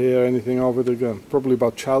never hear anything of it again. Probably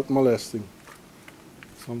about child molesting,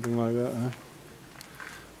 something like that.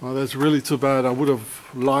 Well, that's really too bad. I would have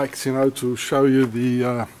liked, you know, to show you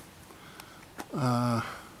the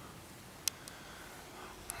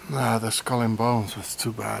skull and bones. It's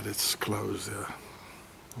too bad it's closed. Yeah,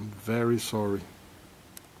 I'm very sorry.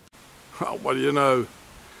 Well, what do you know?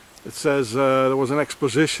 It says there was an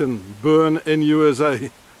exposition, burn in USA.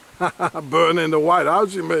 Burn in the White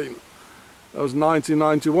House, you mean? That was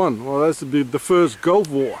 1991. Well, that's the first Gulf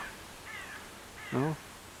War. You know?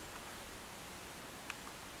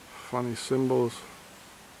 Funny symbols.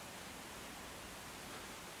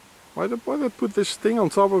 Why they put this thing on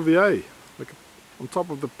top of the A? Like on top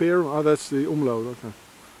of the pyramid? Oh, that's the umlaut, okay.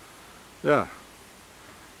 Yeah.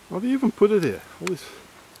 Why do you even put it here?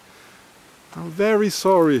 I'm very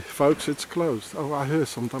sorry, folks, it's closed. Oh, I hear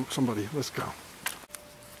somebody. Let's go.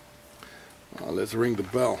 Let's ring the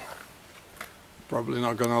bell. Probably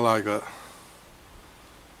not gonna like that.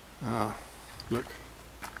 Look.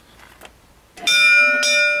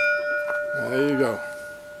 There you go.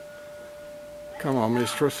 Come on,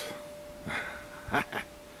 mistress.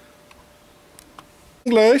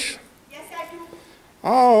 English? Yes, I do.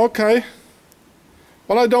 Oh, okay.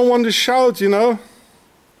 Well, I don't want to shout, you know.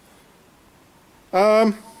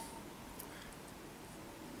 Yeah.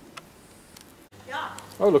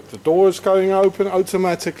 Oh, look, the door is going open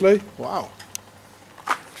automatically. Wow.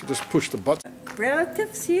 She just pushed the button.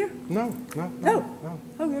 Relatives here? No.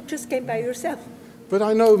 Oh, you just came by yourself. But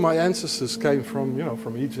I know my ancestors came from, you know,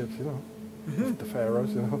 from Egypt, you know, the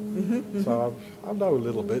pharaohs, you know. So I know a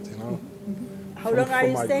little bit, you know. How long are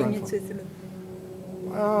you staying in Switzerland?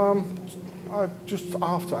 Just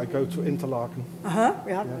after I go to Interlaken. Yeah,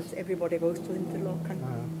 Yes. everybody goes to Interlaken.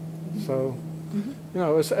 So, you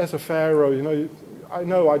know, as a pharaoh, you know, I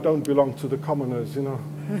know I don't belong to the commoners, you know.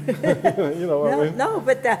 You know what I mean? No,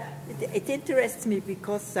 but it interests me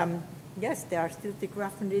because, yes, they are still the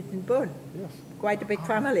Grafenried in Bern. Yes. Quite a big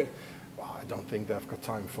family. Well, I don't think they've got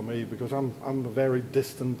time for me because I'm a very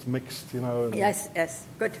distant, mixed, you know. And Yes,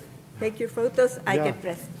 good. Take your photos, I yeah. get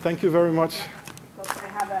dressed. Thank you very much. Because I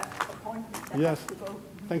have an appointment. I Yes. have to go.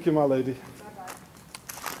 Thank you, my lady. Bye-bye.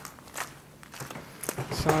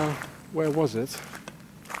 So, where was it?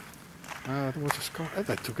 There was a skull.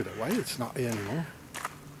 They took it away. It's not here anymore.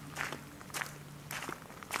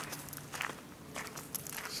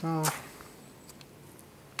 So,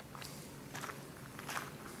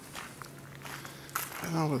 I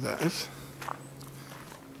don't know what that is.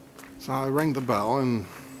 So I rang the bell and,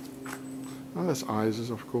 oh, that's Isis,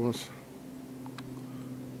 of course.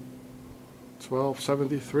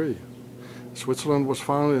 1273. Switzerland was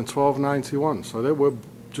founded in 1291, so they were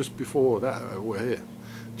just before that. They were here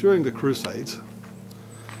during the Crusades.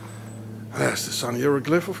 There's the sun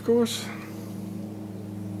hieroglyph, of course.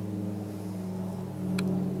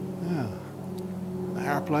 Yeah, the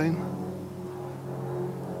airplane.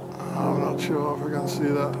 I'm not sure if I can see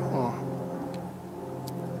that. Oh.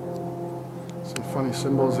 Some funny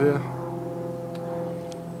symbols here.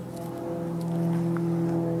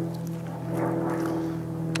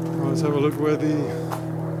 Let's have a look where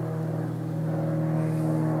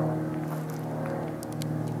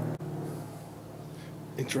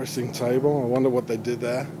Dressing table. I wonder what they did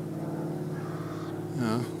there.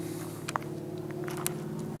 Yeah.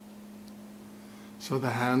 So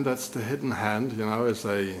the hand, that's the hidden hand, you know,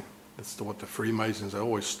 that's what the Freemasons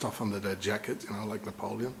always stuff under their jacket, you know, like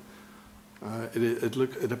Napoleon.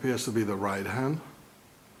 It appears to be the right hand.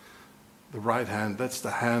 The right hand, that's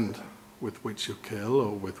the hand with which you kill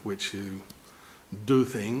or with which you do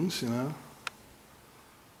things, you know.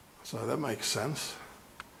 So that makes sense.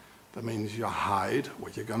 That means you hide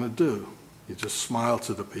what you're going to do. You just smile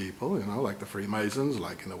to the people, you know, like the Freemasons,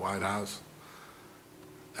 like in the White House.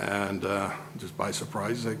 And just by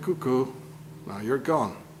surprise, you say, cuckoo, now you're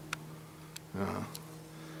gone.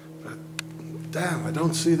 But damn, I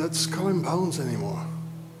don't see that skull and bones anymore.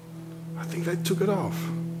 I think they took it off.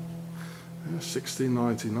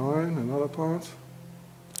 1699, another part.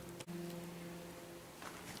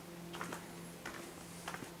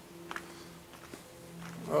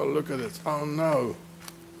 Oh, look at it. Oh no.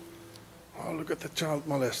 Oh, look at the child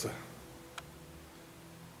molester.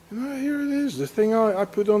 You know, here it is. The thing I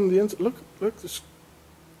put on the internet. Look,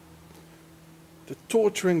 the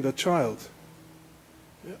torturing the child.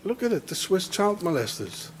 Yeah, look at it, the Swiss child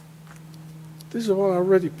molesters. This is what I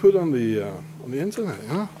already put on the internet, you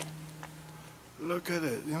know. Look at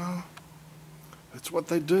it, you know. That's what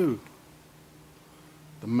they do.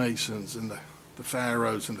 The Masons and the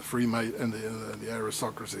Pharaohs and the Freemasons and the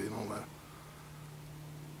aristocracy and all that.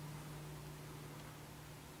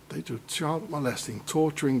 They do child molesting,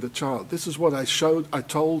 torturing the child. This is what I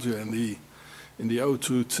told you in the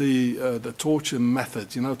O2T, the torture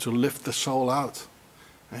method, you know, to lift the soul out.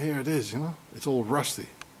 And here it is, you know, it's all rusty.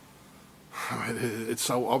 It's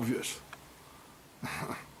so obvious.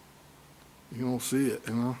 You can all see it,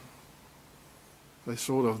 you know. They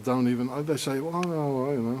sort of don't even, they say, well,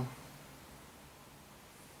 no, you know.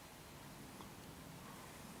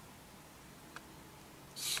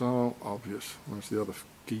 So obvious. Where's the other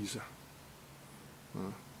geezer?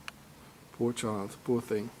 Poor child, poor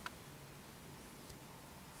thing.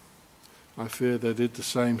 I fear they did the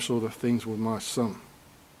same sort of things with my son.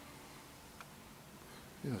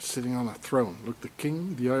 You know, sitting on a throne. Look, the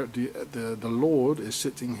king, the lord is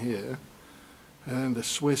sitting here, and the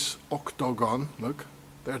Swiss octagon, look,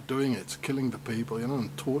 they're doing it, killing the people, you know,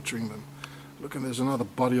 and torturing them. Look, and there's another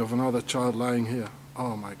body of another child lying here.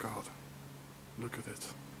 Oh my God, look at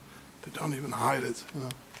it. They don't even hide it, you know.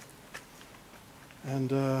 And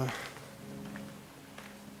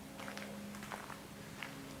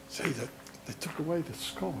see that they took away the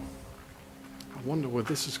skull. I wonder where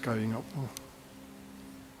this is going up. Oh.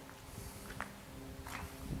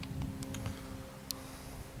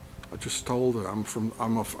 I just told her I'm from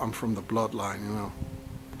the bloodline, you know.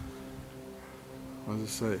 What does it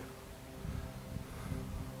say?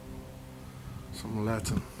 Some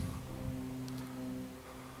Latin.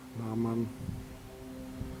 Naman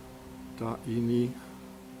Daini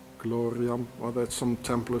Gloriam. Well, that's some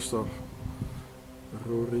Templar stuff.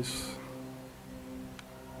 Roris.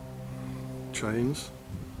 Chains.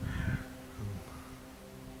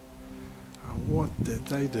 And what did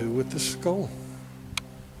they do with the skull?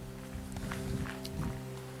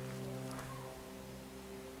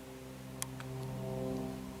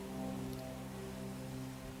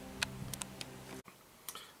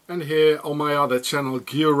 And here on my other channel,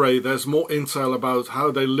 Gure, there's more intel about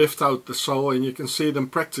how they lift out the soul, and you can see them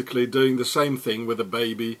practically doing the same thing with a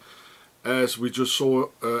baby as we just saw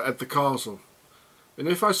at the castle. And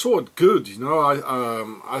if I saw it good, you know,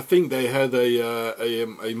 I think they had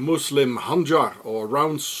a Muslim hanjar, or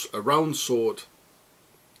a round sword,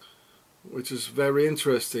 which is very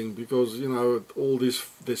interesting because, you know, all this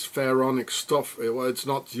pharaonic stuff, well, it's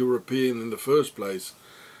not European in the first place.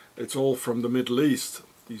 It's all from the Middle East.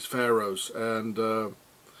 These pharaohs, and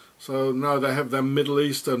so now they have their Middle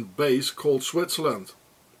Eastern base called Switzerland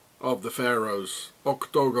of the pharaohs,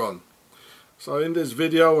 octagon. So in this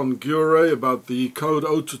video on Gure about the code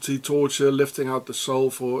O2T torture, lifting out the soul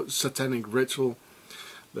for satanic ritual,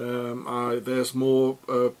 there's more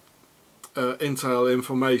intel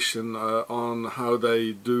information on how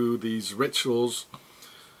they do these rituals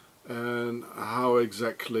and how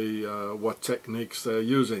exactly what techniques they're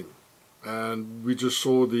using. And we just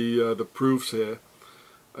saw the proofs here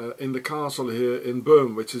in the castle here in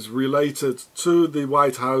Bern, which is related to the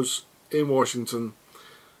White House in Washington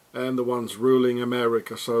and the ones ruling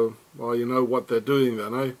America. So, well, you know what they're doing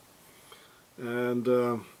then, eh? And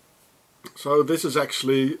so this is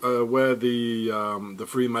actually where the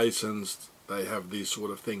Freemasons, they have these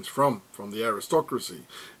sort of things from the aristocracy,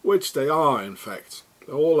 which they are, in fact.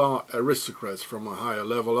 They all are aristocrats from a higher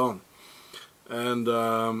level on. And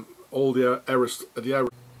all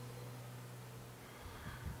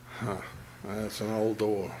That's an old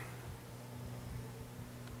door.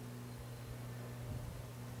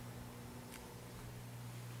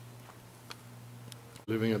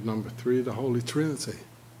 Living at number 3, the Holy Trinity.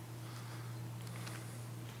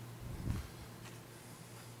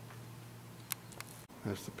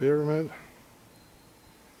 There's the pyramid.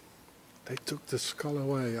 They took the skull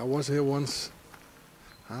away. I was here once,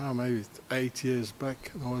 I don't know, maybe 8 years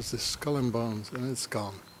back, and there was this skull and bones, and it's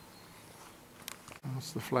gone.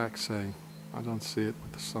 What's the flag saying? I don't see it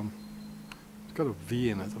with the sun. It's got a V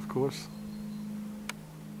in it, of course.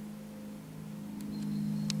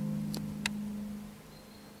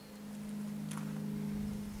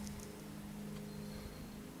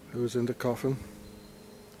 Who's in the coffin?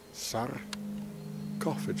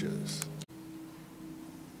 Sarcophages.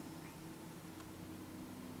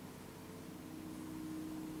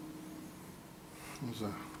 Those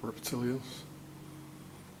are reptilians.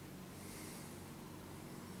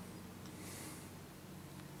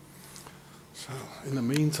 So, in the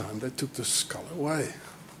meantime, they took the skull away.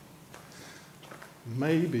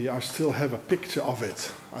 Maybe I still have a picture of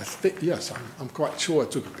it. I think, yes, I'm quite sure I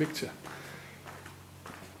took a picture.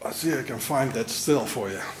 Let's see if I can find that still for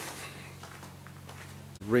you.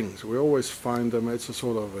 Rings, we always find them. It's a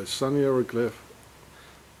sort of a sunny hieroglyph.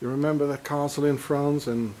 You remember that castle in France,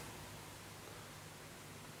 and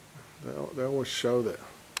they always show that.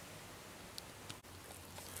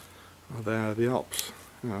 Oh, there are the Alps.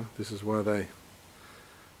 You know, this is where they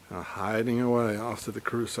are hiding away after the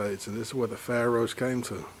Crusades, and this is where the pharaohs came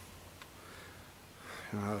to.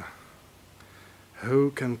 You know,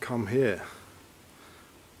 who can come here?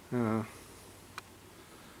 You know,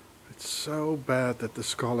 it's so bad that the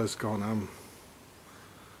skull has gone.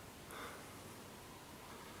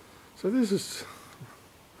 So this is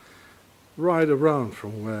right around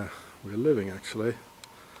from where we're living, actually.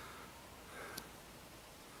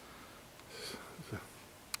 It's a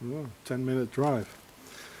 10-minute drive.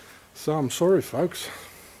 So I'm sorry, folks.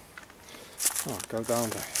 I'll go down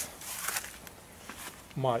there.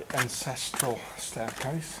 My ancestral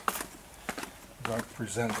staircase. I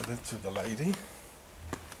presented it to the lady.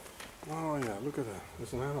 Oh yeah, look at that.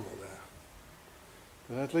 There's an animal there.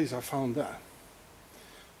 But at least I found that.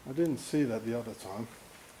 I didn't see that the other time.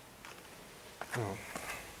 Oh.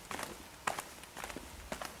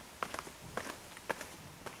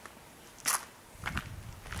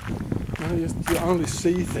 Well, you only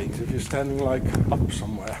see things if you're standing like up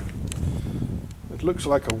somewhere. It looks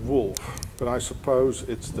like a wolf, but I suppose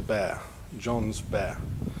it's the bear, John's bear.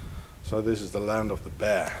 So this is the land of the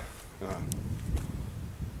bear.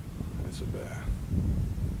 It's a bear.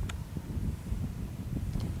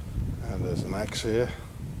 And there's an axe here.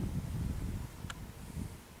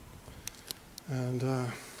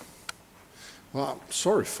 And, well,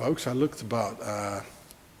 sorry folks, I looked about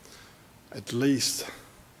at least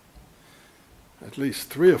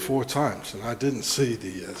 3 or 4 times, and I didn't see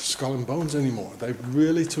the skull and bones anymore. They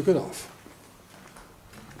really took it off.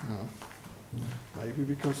 Maybe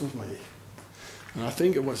because of me. And I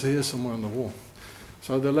think it was here somewhere on the wall.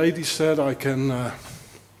 So the lady said I can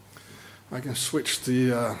switch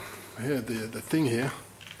the thing here,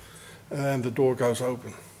 and the door goes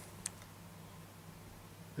open.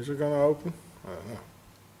 Is it going to open? I don't know.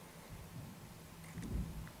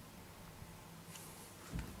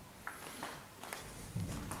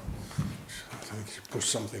 I think you push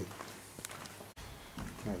something.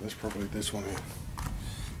 Oh, that's probably this one here.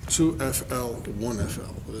 2FL,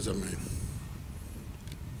 1FL. What does that mean?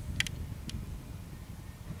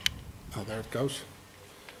 Oh, there it goes.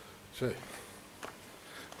 See,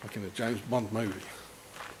 like in a James Bond movie.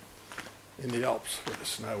 In the Alps where the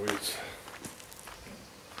snow is.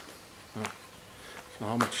 Oh. So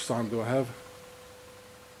how much time do I have?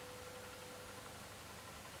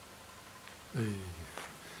 Hey.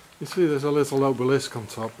 You see there's a little obelisk on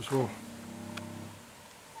top as well.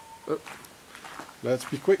 Oh. Let's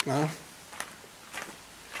be quick now.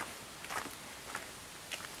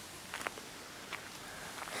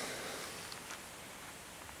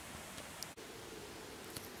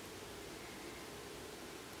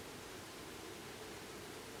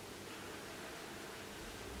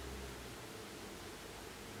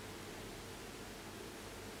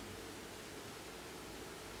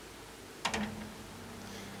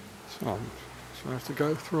 So I have to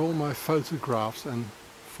go through all my photographs and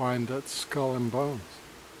find that skull and bones.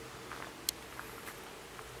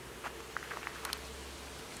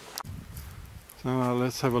 So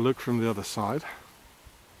let's have a look from the other side.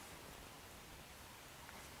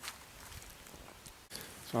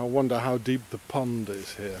 So I wonder how deep the pond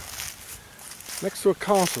is here. Next to a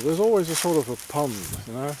castle there's always a sort of a pond,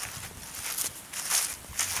 you know.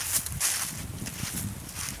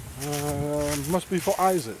 Must be for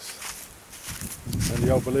Isis. And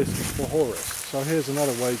the obelisk is for Horus. So here's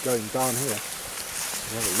another way going down here.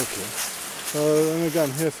 Let's have a look here. So and again,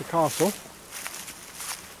 here's the castle.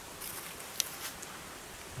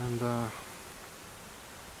 And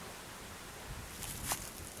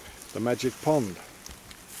the magic pond.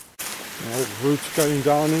 Old roots going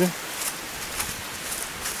down in it.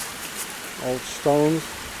 Old stones.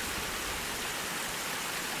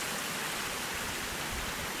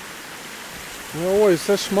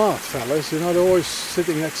 They're smart fellas, you know, they're always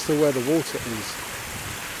sitting next to where the water is.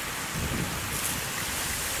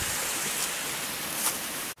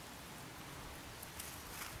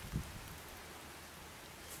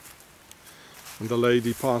 And the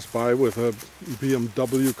lady passed by with her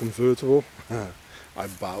BMW convertible. I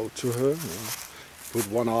bowed to her, you know, put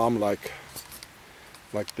one arm like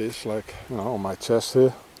this, like, you know, on my chest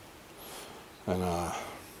here, and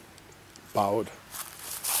bowed.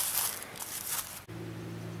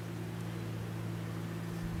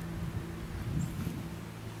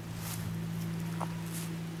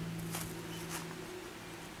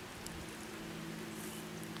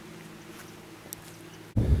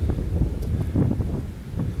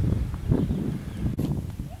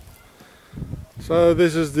 So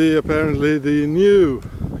this is apparently the new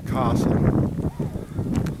castle.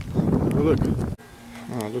 Have a look.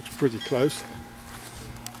 Oh, it looks pretty close.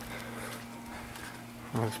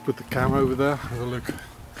 Let's put the camera over there. Have a look.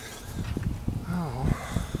 Oh,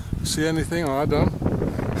 see anything? Oh, I don't.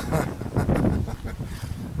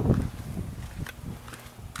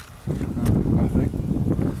 Nothing.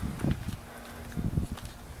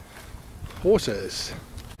 Horses.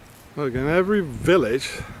 Look, in every village,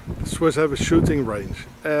 the Swiss have a shooting range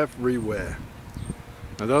everywhere.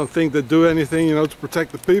 I don't think they do anything, you know, to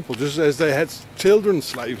protect the people, just as they had children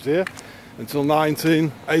slaves here until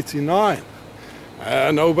 1989.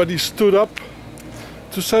 And nobody stood up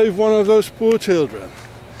to save one of those poor children.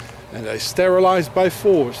 And they sterilized by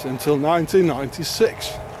force until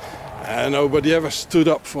 1996. And nobody ever stood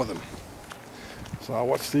up for them. So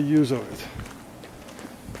what's the use of it?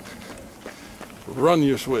 Run,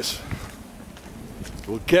 you Swiss.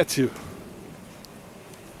 We'll get you.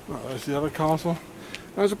 Oh, there's the other castle.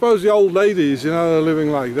 I suppose the old ladies, you know, they're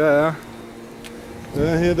living like there.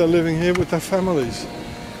 They're living here with their families.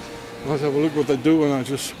 Let's have a look what they do when I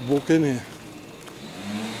just walk in here.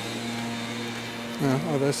 Yeah,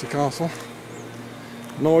 oh, there's the castle.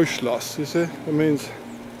 Neuschloss, you see? That means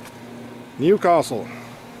Newcastle.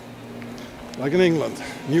 Like in England,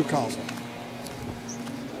 Newcastle.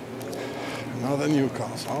 Another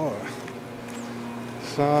Newcastle. Oh.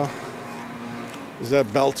 So, is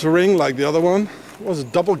that bell to ring like the other one? It was a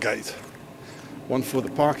double gate. One for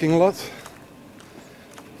the parking lot.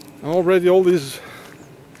 And already all the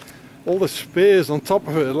spears on top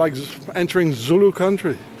of it, like entering Zulu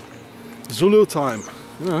country. Zulu time,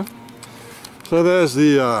 you know. So there's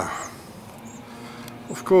the,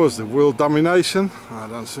 of course, the world domination. I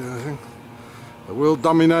don't see anything. The world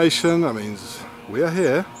domination, that means we are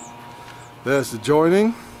here. There's the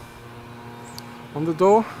joining on the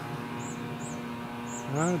door.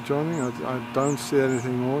 Joining, I don't see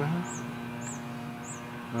anything more here.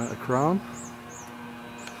 A crown.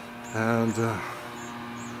 And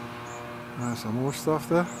some more stuff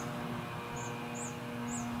there.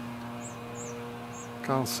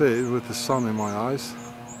 Can't see it with the sun in my eyes.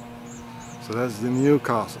 So that's the new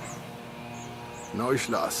castle.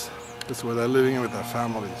 Neuschloss. That's where they're living with their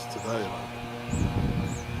families today.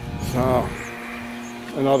 So,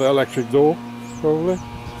 another electric door, probably.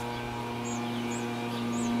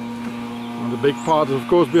 And the big part is of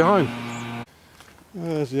course behind.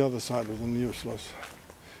 There's the other side of the Neuschloss.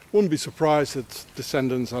 Wouldn't be surprised that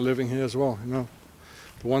descendants are living here as well, you know.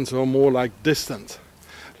 The ones who are more like distant.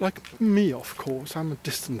 Like me, of course, I'm a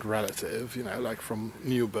distant relative, you know, like from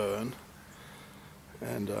New Bern.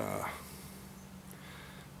 And, oh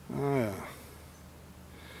yeah.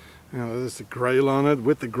 You know, there's the grail on it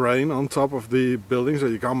with the grain on top of the building, so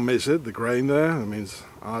you can't miss it. The grain there, that means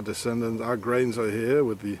our descendants, our grains are here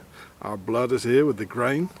with our blood is here with the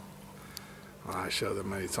grain. I showed them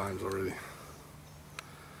many times already.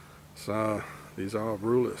 So these are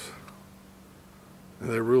rulers. And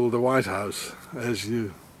they rule the White House, as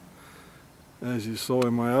you saw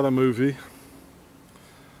in my other movie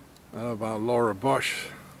about Laura Bush.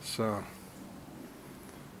 So.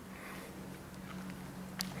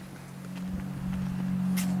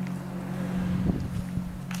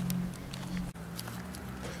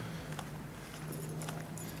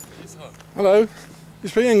 Hello, you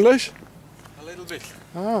speak English? A little bit.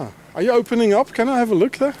 Ah, are you opening up? Can I have a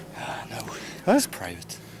look there? No, huh? it's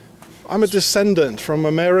private. I'm a descendant from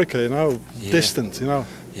America, you know, Yeah. distant, you know.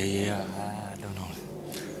 Yeah, I don't know.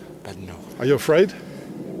 But no, Are you afraid?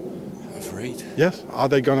 afraid? Yes. Are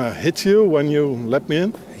they gonna hit you when you let me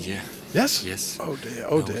in? Yeah. Yes? Yes. Oh dear,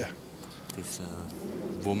 oh No. dear. This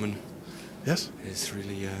woman Yes? is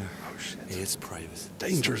really, Oh shit. it's private.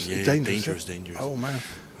 Dangerous, Yeah, dangerous. dangerous. Oh man.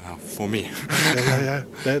 For me.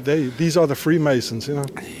 Yeah. These are the Freemasons, you know.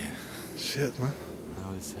 Yeah. Shit, man.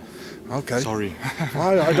 No, it's, Okay. sorry.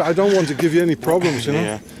 I don't want to give you any problems, you know.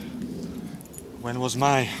 Yeah. When it was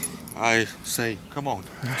I say, come on,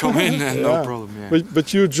 come in, and no problem. Yeah.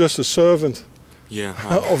 But you're just a servant Yeah.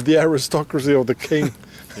 of the aristocracy of the king.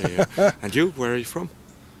 Yeah. And you? Where are you from?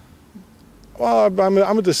 Well,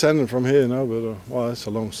 I'm a descendant from here, you know. But well, that's a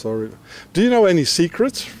long story. Do you know any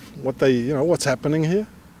secrets? What's happening here?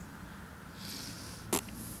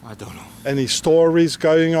 I don't know. Any stories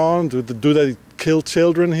going on? Do they kill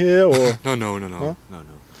children here or? No. Huh? No.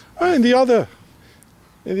 Oh, in the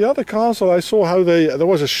other castle, I saw how there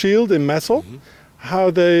was a shield in metal,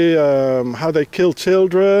 how they kill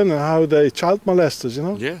children and how they child molesters, you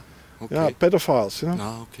know. Yeah. Okay. Yeah, pedophiles, you know.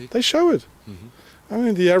 Ah, okay. They show it. I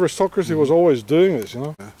mean, the aristocracy was always doing this, you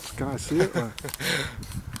know. Can I see it?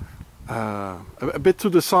 A bit to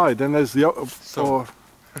the side, then there's the or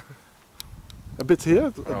a bit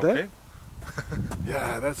here, there.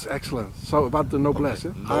 Yeah, that's excellent. So about the noblesse.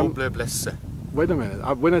 Okay. Yeah? Noblesse. Wait a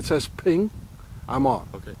minute. When it says ping, I'm on.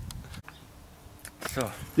 Okay. So.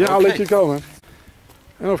 Yeah, I'll let you go, man.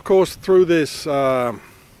 And of course, through this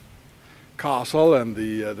castle and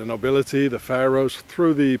the nobility, the pharaohs,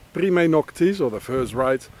 through the prime noctis, or the first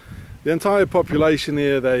rites, the entire population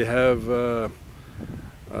here, they have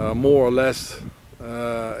more or less,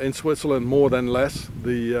 in Switzerland more than less,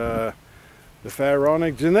 the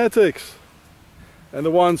pharaonic genetics. And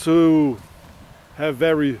the ones who have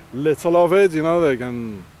very little of it, you know, they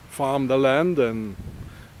can farm the land and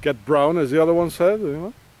get brown, as the other one said, you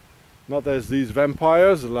know. Not as these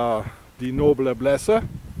vampires, die noble blesse,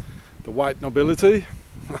 the white nobility.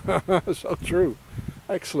 So true.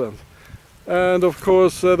 Excellent. And of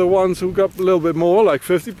course, the ones who got a little bit more, like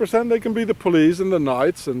 50%, they can be the police and the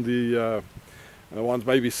knights, and the ones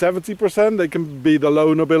maybe 70%, they can be the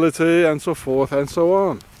low nobility, and so forth and so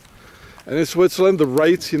on. And in Switzerland, the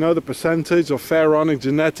rate, you know, the percentage of pharaonic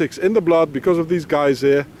genetics in the blood, because of these guys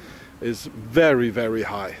here, is very, very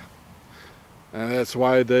high. And that's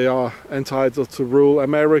why they are entitled to rule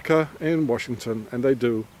America in Washington, and they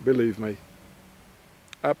do, believe me.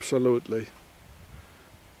 Absolutely.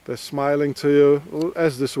 They're smiling to you,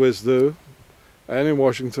 as the Swiss do, and in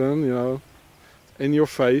Washington, you know, in your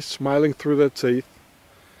face, smiling through their teeth.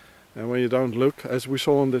 And when you don't look, as we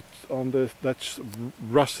saw on that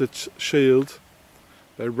rusted shield,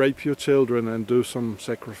 they rape your children and do some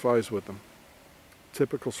sacrifice with them.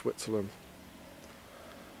 Typical Switzerland.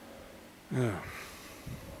 Yeah.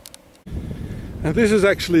 And this is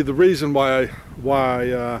actually the reason why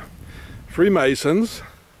Freemasons,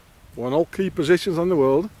 won all key positions in the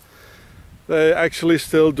world, they actually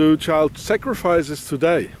still do child sacrifices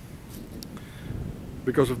today.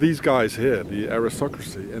 Because of these guys here, the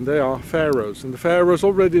aristocracy, and they are pharaohs. And the pharaohs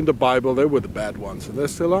already in the Bible, they were the bad ones, and they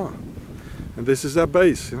still are. And this is their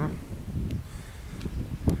base, you know.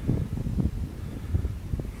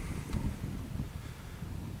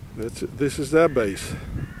 This is their base.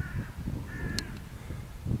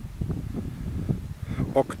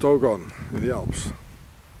 Octagon in the Alps.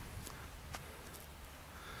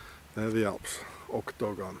 There are the Alps.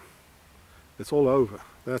 Octagon. It's all over.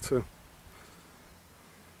 That's a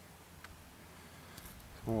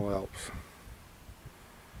all Alps.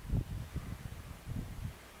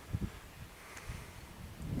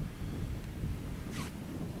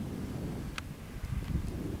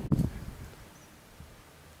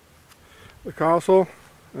 The castle,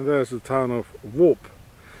 and there's the town of Warp,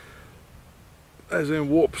 as in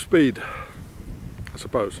warp speed, I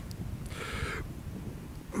suppose.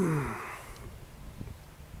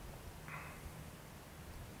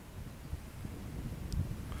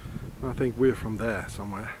 I think we're from there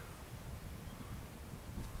somewhere,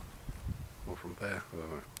 or from there, I don't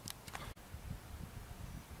know.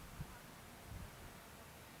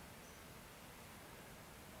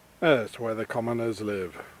 That's where the commoners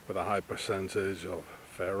live, with a high percentage of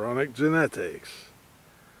pharaonic genetics.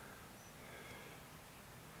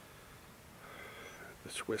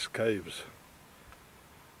 The Swiss caves.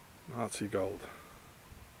 Nazi gold.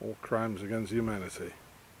 All crimes against humanity.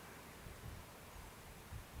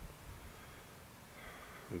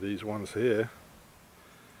 And these ones here,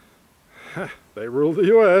 they rule the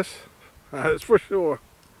US, that's for sure.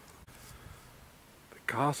 The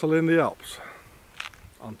castle in the Alps.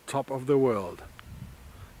 on top of the world.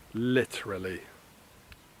 Literally.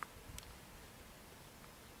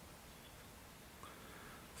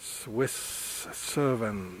 Swiss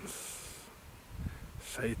servants,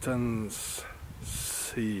 Satan's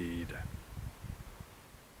seed.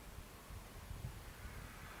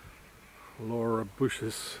 Laura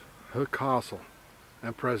Bush's her castle,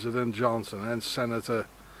 and President Johnson and Senator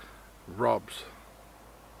Rob's.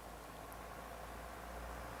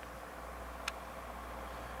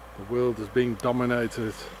 The world is being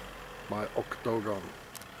dominated by Octagon.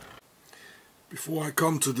 Before I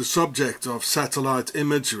come to the subject of satellite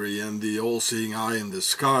imagery and the all-seeing eye in the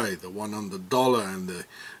sky, the $100 and the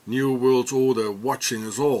New World Order watching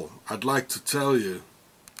us all, I'd like to tell you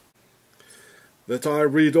that I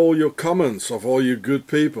read all your comments of all you good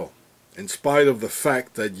people, in spite of the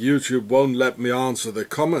fact that YouTube won't let me answer the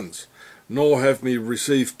comments, nor have me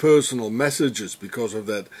receive personal messages because of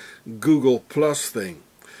that Google Plus thing.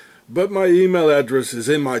 But my email address is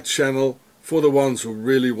in my channel for the ones who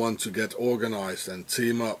really want to get organized and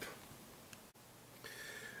team up.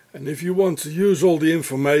 And if you want to use all the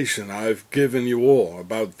information I've given you all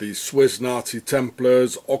about the Swiss Nazi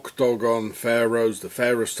Templars, Octagon, Pharaohs, the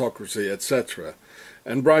aristocracy, etc.,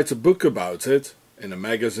 and write a book about it, in a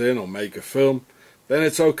magazine or make a film, then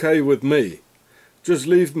it's okay with me. Just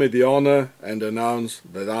leave me the honor and announce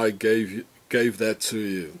that I gave that to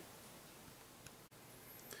you.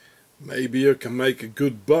 Maybe you can make a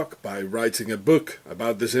good buck by writing a book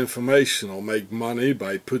about this information, or make money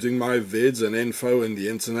by putting my vids and info in the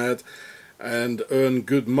internet and earn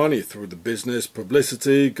good money through the business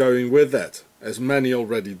publicity going with that, as many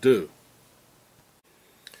already do.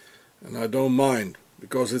 And I don't mind,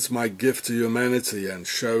 because it's my gift to humanity and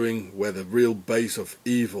showing where the real base of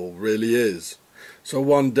evil really is. So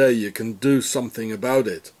one day you can do something about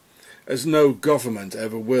it, as no government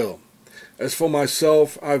ever will. As for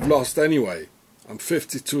myself, I've lost anyway. I'm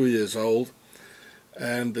 52 years old,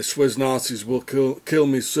 and the Swiss Nazis will kill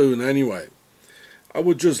me soon anyway. I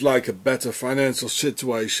would just like a better financial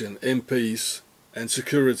situation in peace and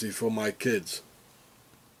security for my kids.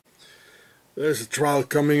 There's a trial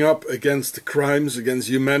coming up against the crimes against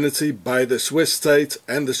humanity by the Swiss state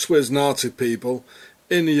and the Swiss Nazi people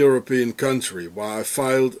in a European country, where I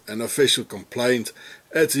filed an official complaint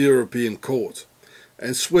at the European Court.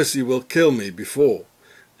 And SwiSSy will kill me before,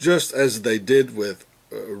 just as they did with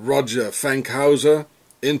Roger Fankhauser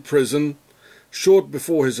in prison, short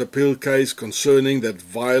before his appeal case concerning that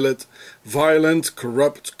violent,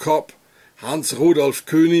 corrupt cop Hans Rudolf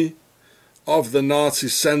Kühni of the Nazi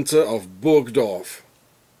center of Burgdorf.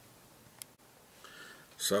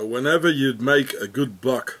 So whenever you'd make a good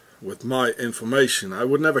buck with my information, I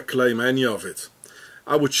would never claim any of it.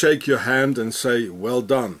 I would shake your hand and say, well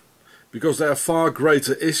done. Because there are far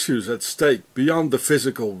greater issues at stake beyond the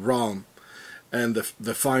physical realm and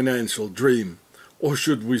the financial dream, or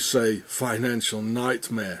should we say financial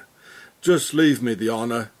nightmare. Just leave me the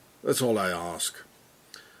honor, that's all I ask.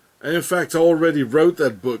 And in fact I already wrote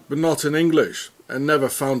that book, but not in English, and never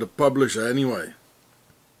found a publisher anyway.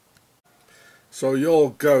 So you all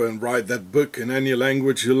go and write that book in any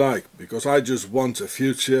language you like, because I just want a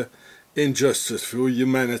future in justice for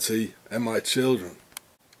humanity and my children.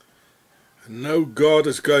 No God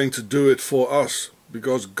is going to do it for us,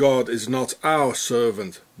 because God is not our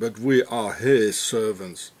servant, but we are His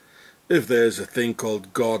servants, if there is a thing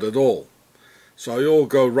called God at all. So you all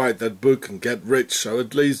go write that book and get rich, so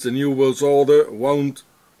at least the New World Order won't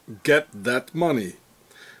get that money.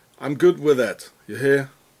 I'm good with that, you hear?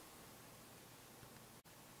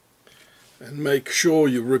 And make sure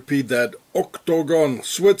you repeat that Octagon,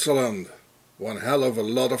 Switzerland, one hell of a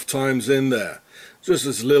lot of times in there. Just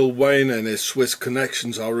as Lil Wayne and his Swiss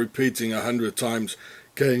connections are repeating 100 times,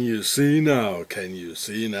 can you see now, can you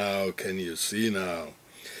see now, can you see now?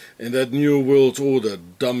 In that New World Order,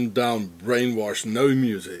 dumbed down, brainwashed, no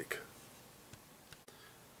music.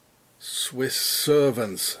 Swiss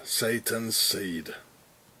servants, Satan's seed.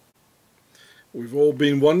 We've all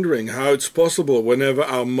been wondering how it's possible whenever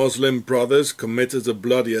our Muslim brothers committed a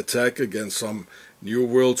bloody attack against some New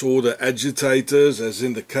World Order agitators, as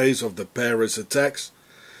in the case of the Paris attacks,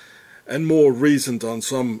 and more recent on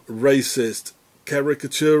some racist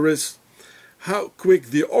caricaturists, how quick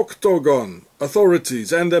the Octagon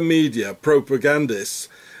authorities and the media propagandists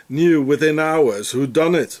knew within hours who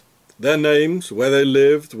done it, their names, where they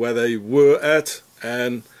lived, where they were at,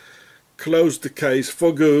 and closed the case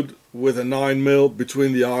for good with a 9mm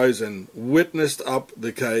between the eyes and witnessed up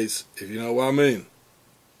the case, if you know what I mean.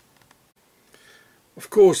 Of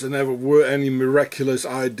course there never were any miraculous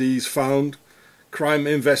IDs found, crime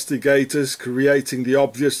investigators creating the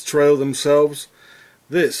obvious trail themselves,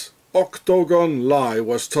 This octagon lie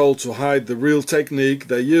was told to hide the real technique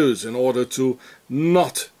they use in order to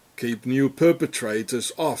not keep new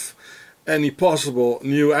perpetrators off any possible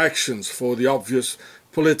new actions for the obvious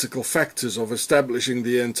political factors of establishing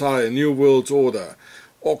the entire New World Order.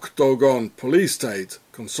 Octagon police state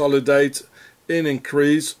consolidate in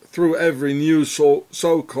increase through every new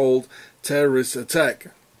so-called terrorist attack.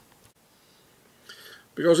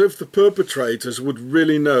 Because if the perpetrators would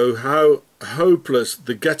really know how hopeless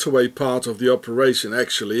the getaway part of the operation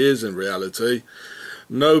actually is in reality,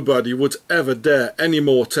 nobody would ever dare any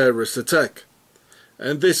more terrorist attack.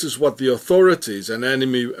 And this is what the authorities and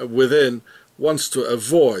enemy within wants to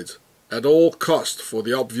avoid at all cost, for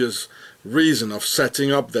the obvious reason of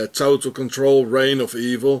setting up their total control reign of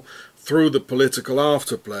evil through the political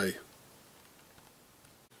afterplay.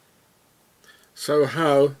 So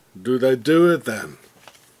how do they do it then?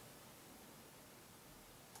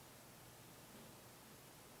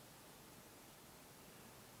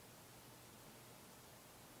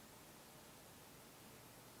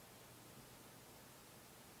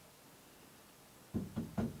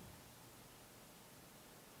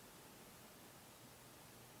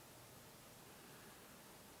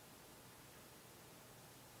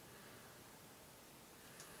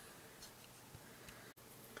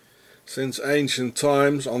 Since ancient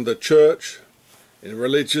times, on the church, in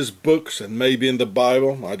religious books and maybe in the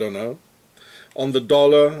Bible, I don't know, on the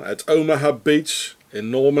dollar, at Omaha Beach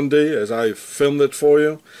in Normandy, as I filmed it for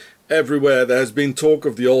you, everywhere there has been talk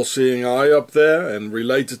of the all-seeing eye up there and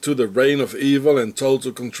related to the reign of evil and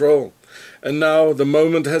total control. And now the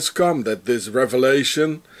moment has come that this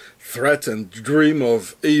revelation, threat and dream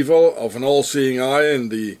of evil, of an all-seeing eye in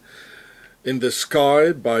the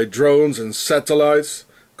sky by drones and satellites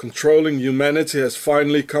controlling humanity has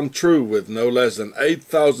finally come true, with no less than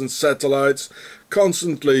 8,000 satellites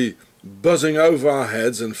constantly buzzing over our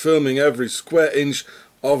heads and filming every square inch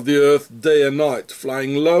of the earth day and night,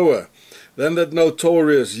 flying lower than that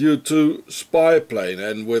notorious U-2 spy plane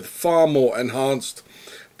and with far more enhanced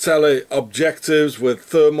tele-objectives with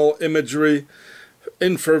thermal imagery,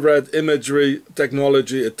 infrared imagery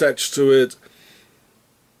technology attached to it,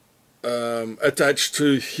 attached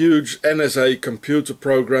to huge NSA computer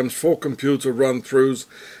programs for computer run-throughs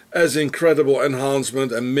as incredible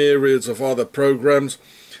enhancement and myriads of other programs,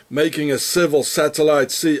 making a civil satellite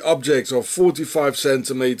see objects of 45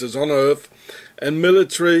 centimeters on Earth, and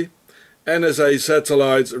military NSA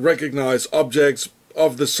satellites recognize objects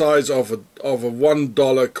of the size of a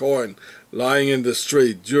 $1 coin lying in the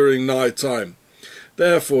street during night time.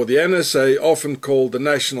 Therefore, the NSA, often called the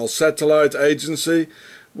National Satellite Agency,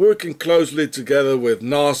 working closely together with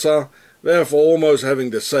NASA, therefore almost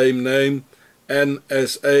having the same name,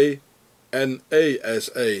 NSA,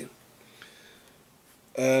 NASA.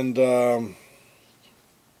 And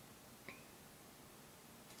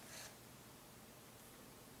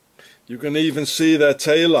you can even see their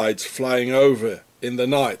taillights flying over in the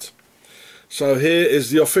night. So here is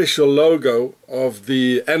the official logo of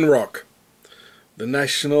the NROC, the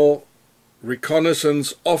National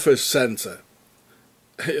Reconnaissance Office Center.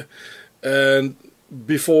 And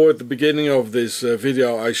before, at the beginning of this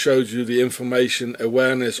video, I showed you the Information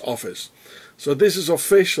Awareness Office. So this is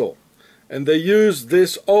official, and they use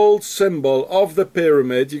this old symbol of the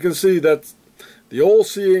pyramid. You can see that the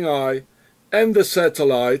all-seeing eye and the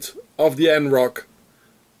satellite of the NROC,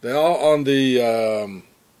 they are on the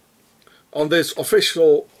on this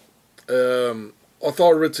official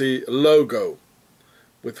authority logo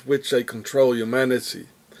with which they control humanity.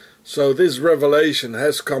 So this revelation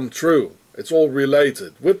has come true. It's all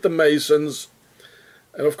related with the Masons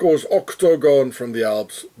and of course Octagon from the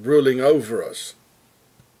Alps ruling over us.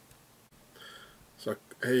 So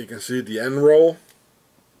here you can see the NROL,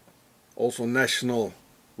 also National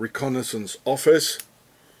Reconnaissance Office,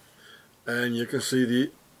 and you can see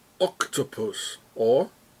the octopus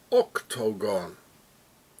or octagon,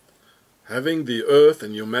 having the earth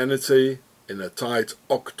and humanity in a tight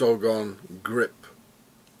octagon grip.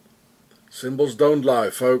 Symbols don't lie,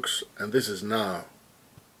 folks, and this is now.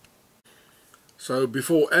 So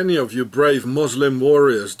before any of you brave Muslim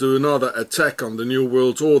warriors do another attack on the New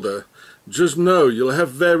World Order, just know you'll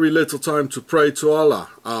have very little time to pray to Allah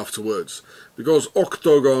afterwards, because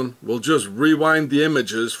Octagon will just rewind the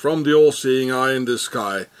images from the all-seeing eye in the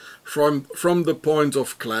sky, from the point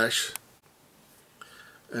of clash,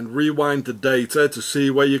 and rewind the data to see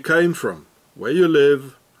where you came from, where you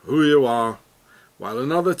live, who you are, while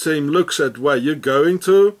another team looks at where you're going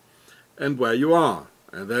to and where you are,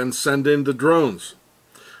 and then send in the drones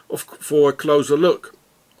for a closer look.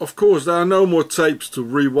 Of course, there are no more tapes to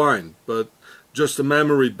rewind, but just a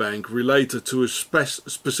memory bank related to a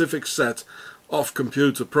specific set of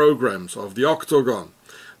computer programs of the octagon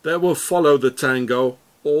that will follow the tango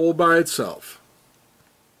all by itself.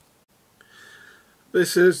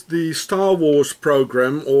 This is the Star Wars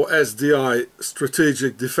program, or SDI,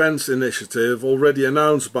 Strategic Defense Initiative, already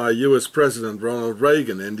announced by US President Ronald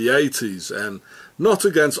Reagan in the 80s, and not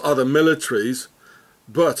against other militaries,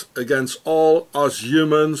 but against all us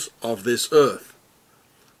humans of this earth.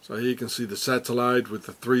 So here you can see the satellite with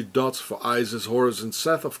the 3 dots for Isis, Horus and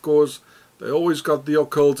Seth, of course. They always got the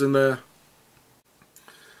occult in there.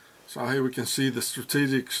 So here we can see the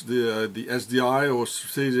the SDI, or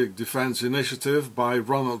Strategic Defense Initiative, by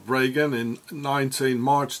Ronald Reagan in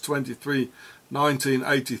March 23,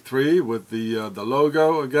 1983, with the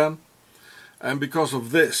logo again. And because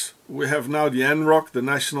of this, we have now the NROC, the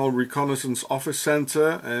National Reconnaissance Office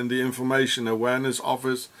Center, and the Information Awareness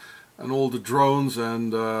Office, and all the drones,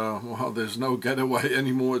 and well, there's no getaway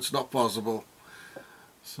anymore. It's not possible.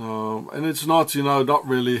 So, and it's not, you know, not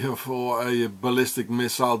really for a ballistic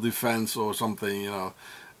missile defense or something, you know.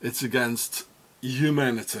 It's against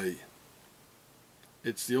humanity.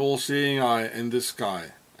 It's the all-seeing eye in the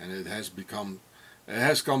sky, and it has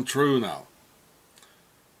come true now.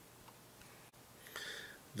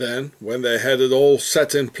 Then, when they had it all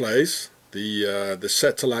set in place, the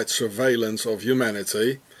satellite surveillance of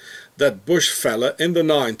humanity, that Bush fella in the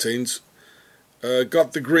 19s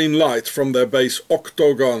got the green light from their base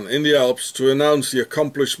Octagon in the Alps to announce the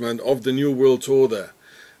accomplishment of the New World Order.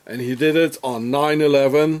 And he did it on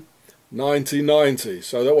 9/11, 1990.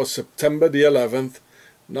 So that was September the 11th,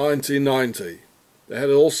 1990. They had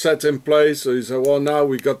it all set in place, so he said, well, now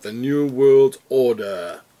we got the New World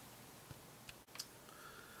Order.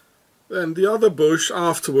 Then the other Bush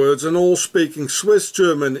afterwards, and all speaking Swiss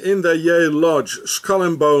German in their Yale Lodge, Skull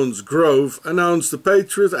and Bones Grove, announced the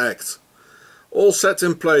Patriot Act. All set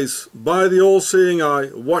in place by the all-seeing eye,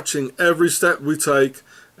 watching every step we take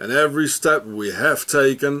and every step we have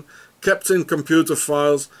taken, kept in computer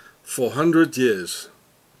files for 100 years.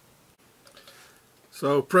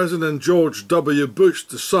 So President George W. Bush,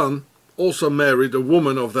 the son, also married a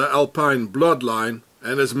woman of the Alpine bloodline,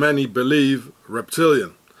 and as many believe,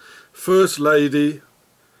 reptilian. First Lady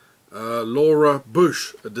Laura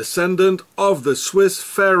Bush, a descendant of the Swiss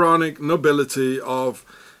pharaonic nobility of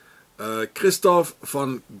Christoph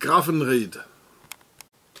von Graffenried,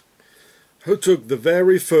 who took the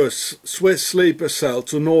very first Swiss sleeper cell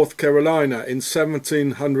to North Carolina in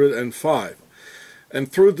 1705,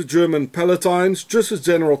 and through the German Palatines, just as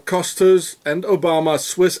General Custer's and Obama's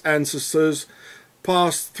Swiss ancestors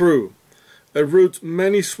passed through, a route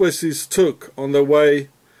many Swissies took on their way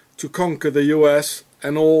to conquer the US,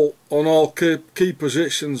 and on all key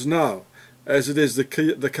positions now, as it is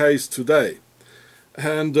the case today.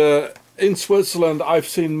 And in Switzerland, I've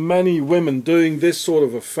seen many women doing this sort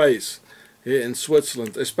of a face here in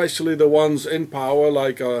Switzerland, especially the ones in power,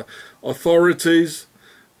 like authorities.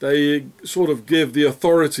 They sort of give the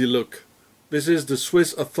authority look. This is the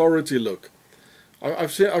Swiss authority look.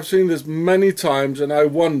 I've seen this many times, and I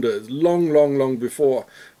wondered long before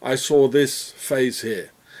I saw this face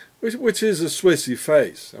here, which is a Swissy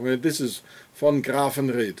face. I mean, this is von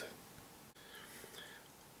Graffenried.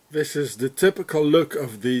 This is the typical look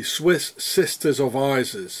of the Swiss Sisters of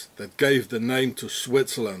Isis that gave the name to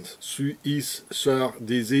Switzerland.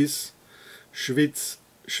 SwiSSy, Schweiz,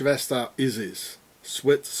 Schwester Isis,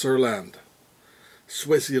 SwiSSyland,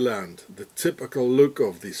 SwiSSyland. The typical look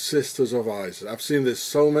of the Sisters of Isis. I've seen this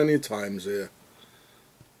so many times here.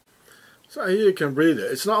 So here you can read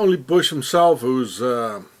it. It's not only Bush himself who's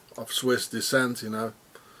of Swiss descent, you know,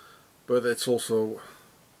 but it's also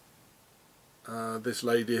this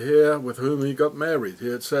lady here with whom he got married.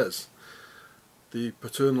 Here it says, the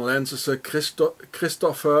paternal ancestor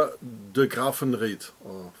Christopher de Graffenried,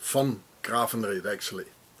 or von Graffenried actually,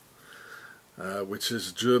 which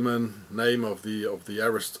is German name of the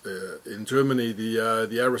in Germany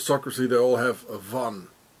the aristocracy, they all have a von.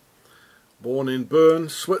 Born in Bern,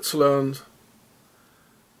 Switzerland,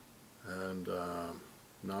 and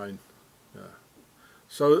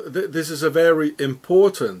so this is a very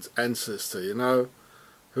important ancestor, you know,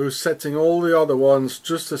 who's setting all the other ones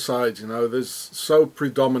just aside, you know. This is so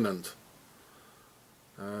predominant.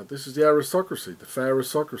 This is the aristocracy, the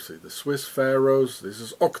pharaohsocracy, the Swiss pharaohs. This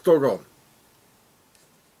is Octagon.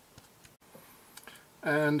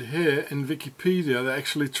 And here in Wikipedia they're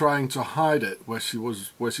actually trying to hide it, where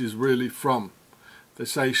she's really from. They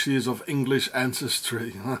say she is of English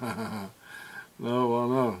ancestry. No, well,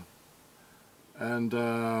 no. And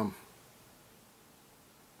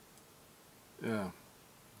yeah,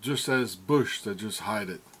 just as Bush, they just hide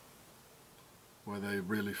it. where they're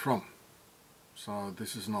really from. So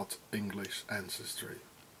this is not English ancestry.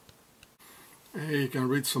 Here you can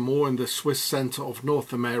read some more in the Swiss Center of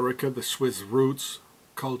North America, the Swiss roots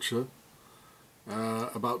culture,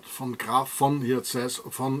 about here it says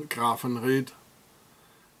von Grafenried,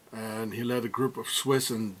 and he led a group of Swiss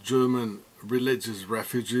and German religious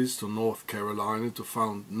refugees to North Carolina to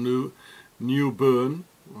found New Bern.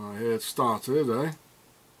 Here it started, eh?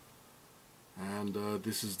 And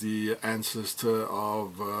this is the ancestor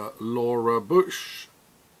of Laura Bush.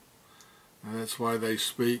 And that's why they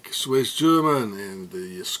speak Swiss-German in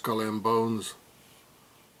the Skull and Bones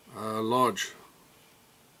Lodge.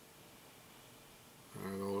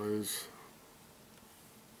 There it all is.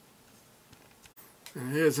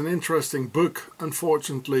 And here's an interesting book.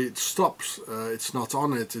 Unfortunately it stops, it's not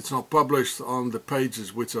on it, it's not published on the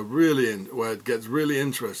pages which are really where it gets really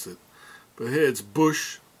interested. But here it's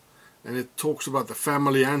Bush, and it talks about the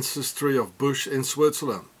family ancestry of Bush in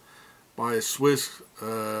Switzerland by a Swiss,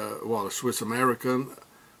 a Swiss American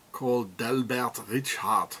called Delbert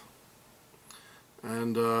Richard.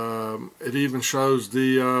 And it even shows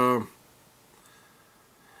the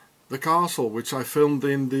castle which I filmed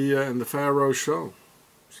in the Pharaoh show.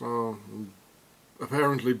 So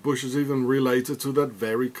apparently Bush is even related to that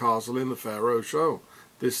very castle in the Pharaoh show,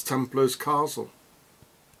 this Templars castle.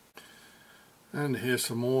 And here's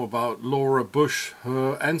some more about Laura Bush,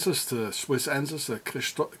 her ancestor, Swiss ancestor,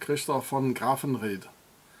 Christoph von Grafenried.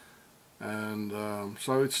 And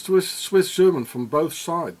so it's Swiss-German from both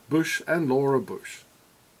sides, Bush and Laura Bush.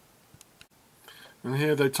 And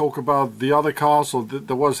here they talk about the other castle.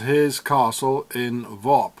 There was his castle in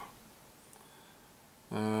Warp.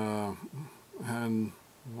 And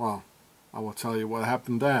well, I will tell you what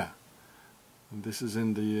happened there. And this is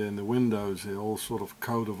in the windows here, all sort of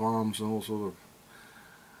coat of arms and all sort of.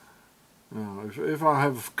 You know, if I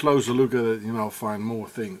have a closer look at it, you know, I'll find more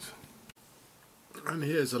things. And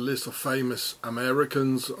here's a list of famous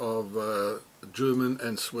Americans of German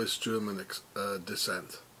and Swiss-German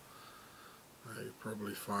descent. You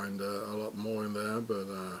probably find a lot more in there, but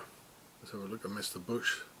let's have a look at Mr.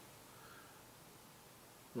 Bush.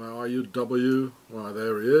 Where are you, W? Well,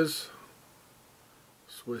 there he is.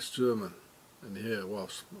 Swiss-German. And here, well,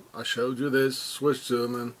 I showed you this,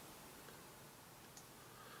 Swiss-German.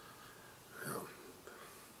 Yeah.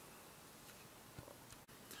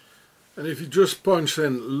 And if you just punch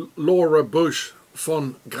in Laura Bush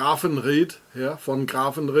von Grafenried, yeah, von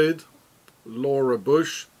Grafenried, Laura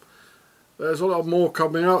Bush, there's a lot more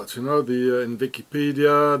coming out, you know, in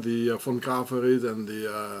Wikipedia, the von Grafenried and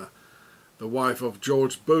the wife of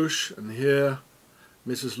George Bush, and here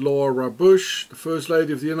Mrs. Laura Bush, the First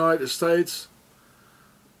Lady of the United States,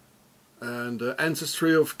 and the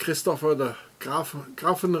ancestry of Christopher the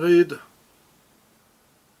Grafenried,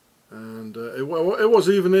 and it was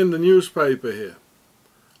even in the newspaper here.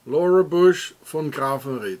 Laura Bush von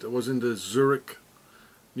Grafenried. It was in the Zurich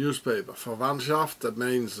newspaper. Verwandtschaft, that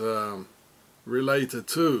means related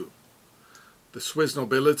to the Swiss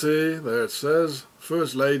nobility. There it says,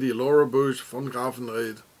 First Lady Laura Bush von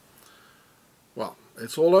Grafenried. Well,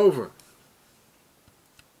 it's all over.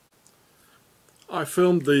 I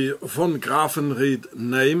filmed the von Grafenried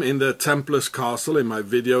name in the Templars castle in my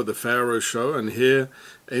video, The Pharaoh Show, and here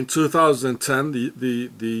in 2010 the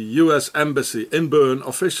US Embassy in Bern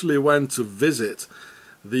officially went to visit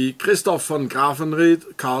the Christoph von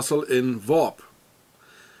Grafenried castle in Worp.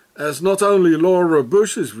 As not only Laura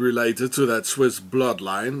Bush is related to that Swiss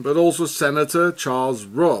bloodline, but also Senator Charles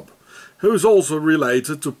Robb, who is also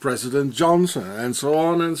related to President Johnson, and so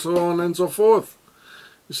on and so on and so forth.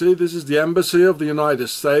 You see, this is the Embassy of the United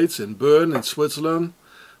States in Bern in Switzerland.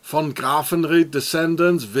 Von Grafenried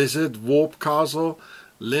descendants visit Warp Castle.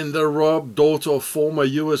 Linda Robb, daughter of former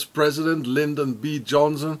US President Lyndon B.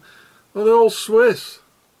 Johnson. Well, they're all Swiss.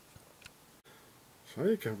 So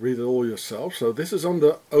you can read it all yourself. So this is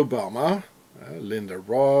under Obama. Linda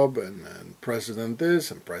Robb and President this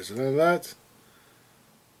and President that.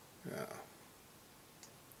 Yeah.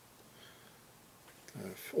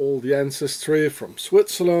 All the ancestry from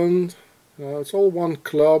Switzerland. It's all one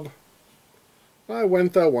club. I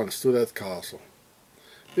went there once to that castle.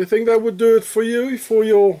 Do you think that would do it for you, for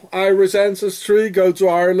your Irish ancestry? Go to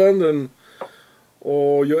Ireland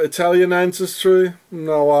or your Italian ancestry?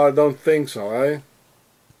 No, I don't think so, eh?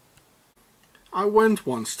 I went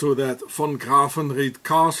once to that von Grafenried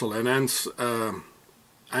castle, an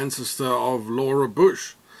ancestor of Laura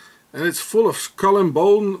Bush, and it's full of skull and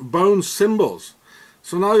bone symbols.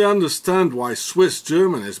 So now you understand why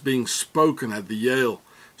Swiss-German is being spoken at the Yale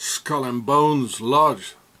Skull and Bones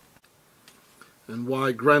Lodge. And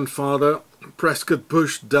why grandfather Prescott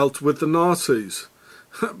Bush dealt with the Nazis.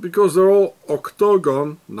 Because they're all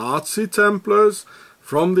octagon Nazi Templars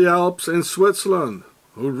from the Alps in Switzerland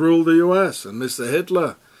who ruled the US. And Mr.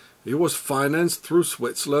 Hitler, he was financed through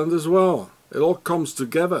Switzerland as well. It all comes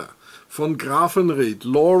together. Von Grafenried,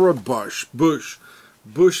 Laura Bush,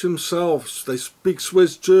 Bush himself, they speak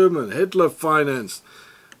Swiss German, Hitler financed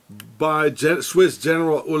by Swiss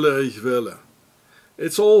General Ulrich Wille.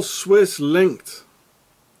 It's all Swiss linked.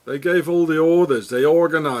 They gave all the orders, they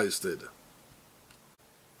organized it.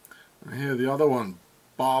 And here the other one,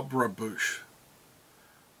 Barbara Bush,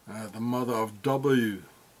 the mother of W.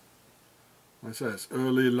 It says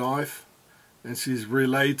early life, and she's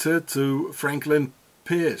related to Franklin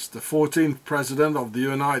Pierce, the 14th President of the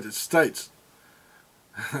United States.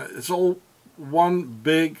 It's all one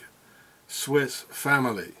big Swiss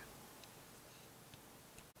family.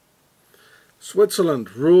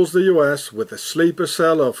 Switzerland rules the US with a sleeper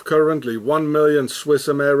cell of currently 1 million Swiss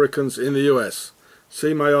Americans in the US.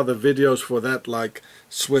 See my other videos for that, like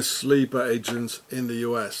Swiss sleeper agents in the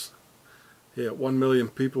US. Here, 1 million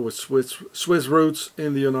people with Swiss roots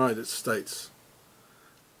in the United States.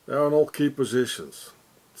 They're on all key positions.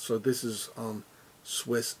 So this is on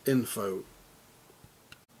Swiss Info.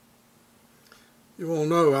 You all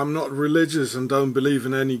know I'm not religious and don't believe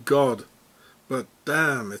in any God. But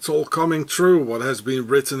damn, it's all coming true what has been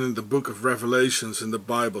written in the book of Revelations in the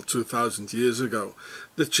Bible 2000 years ago.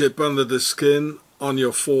 The chip under the skin, on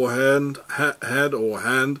your forehead, head or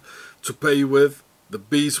hand, to pay with, the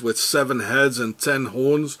beast with 7 heads and 10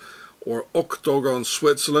 horns, or octagon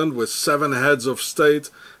Switzerland with 7 heads of state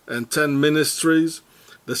and 10 ministries,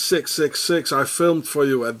 the 666 I filmed for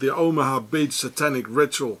you at the Omaha Beach Satanic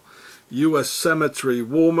Ritual, US Cemetery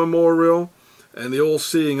War Memorial, and the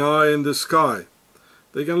all-seeing eye in the sky.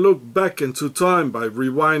 They can look back into time by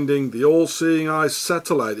rewinding the all-seeing eye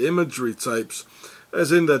satellite imagery tapes,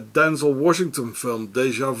 as in that Denzel Washington film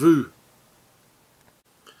Deja Vu.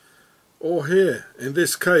 Or here, in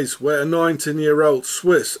this case, where a 19-year-old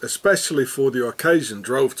Swiss, especially for the occasion,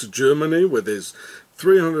 drove to Germany with his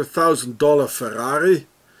 $300,000 Ferrari,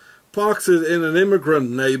 parked it in an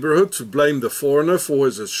immigrant neighborhood to blame the foreigner for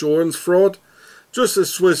his assurance fraud, just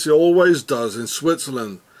as SwiSSy always does in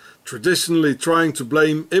Switzerland, traditionally trying to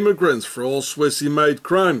blame immigrants for all SwiSSy-made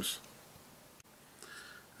crimes.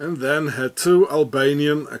 And then had 2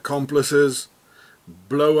 Albanian accomplices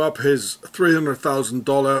blow up his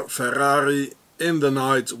 $300,000 Ferrari in the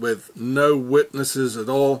night with no witnesses at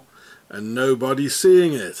all and nobody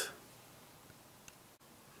seeing it.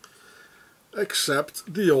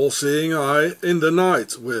 Except the all-seeing eye in the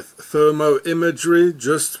night with thermo imagery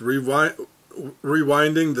just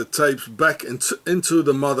rewinding the tapes back into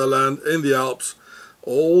the motherland in the Alps,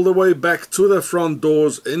 all the way back to their front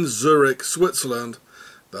doors in Zurich, Switzerland,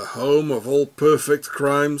 the home of all perfect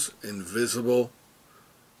crimes, invisible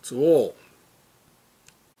to all.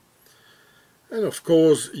 And of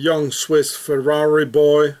course, young Swiss Ferrari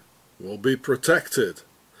boy will be protected,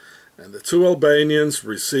 and the 2 Albanians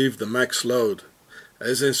receive the max load.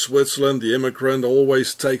 As in Switzerland, the immigrant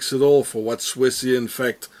always takes it all for what SwiSSy in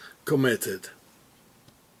fact committed.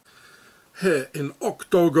 Here in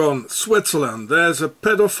Octagon, Switzerland, there's a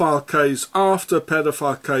pedophile case after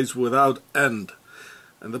pedophile case without end.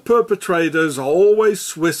 And the perpetrators are always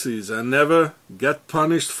Swissies and never get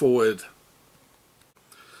punished for it.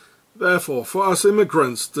 Therefore, for us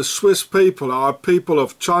immigrants, the Swiss people are a people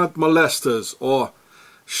of child molesters, or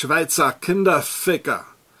Schweizer Kinderficker,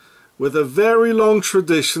 with a very long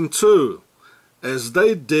tradition too, as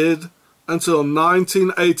they did until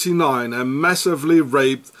 1989 and massively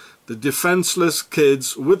raped the defenseless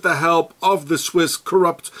kids with the help of the Swiss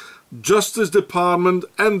corrupt Justice Department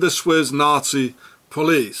and the Swiss Nazi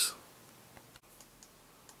police.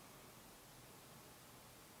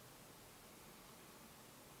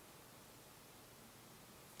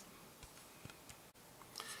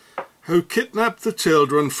 Who kidnapped the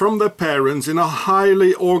children from their parents in a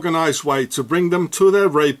highly organized way to bring them to their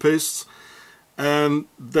rapists, and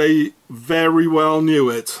they very well knew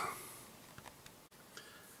it.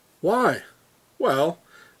 Why? Well,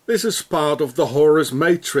 this is part of the Horus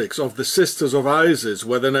matrix of the Sisters of Isis,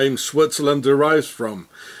 where the name Switzerland derives from,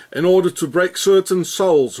 in order to break certain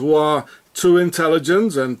souls who are too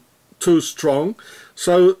intelligent and too strong,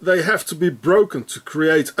 so they have to be broken to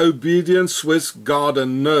create obedient Swiss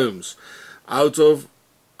garden gnomes out of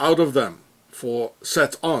them, for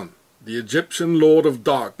Set On, the Egyptian Lord of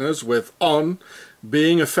Darkness, with On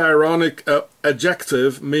being a pharaonic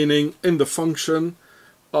adjective meaning in the function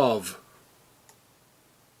of.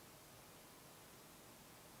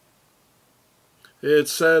 It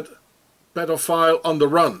said, pedophile on the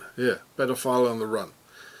run. Yeah, pedophile on the run.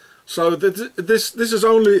 So this is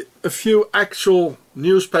only a few actual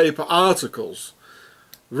newspaper articles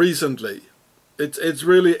recently.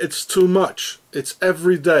 It's too much. It's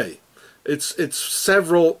every day. It's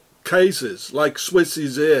several cases like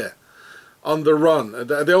SwiSSy's here on the run.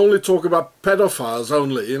 They only talk about pedophiles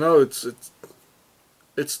only. You know, it's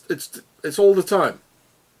all the time.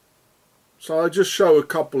 So I just show a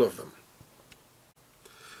couple of them.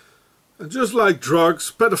 And just like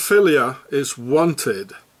drugs, pedophilia is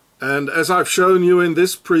wanted. And as I've shown you in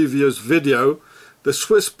this previous video, the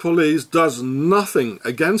Swiss police does nothing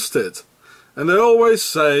against it. And they always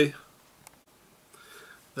say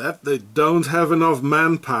that they don't have enough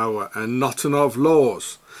manpower and not enough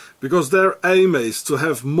laws, because their aim is to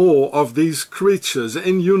have more of these creatures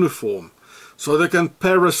in uniform, so they can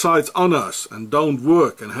parasite on us and don't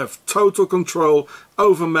work and have total control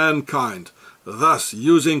over mankind, thus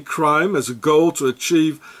using crime as a goal to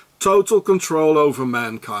achieve total control over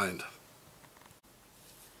mankind.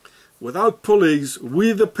 Without police,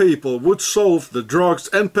 we the people would solve the drugs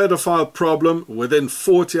and pedophile problem within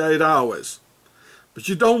 48 hours. But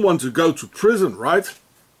you don't want to go to prison, right?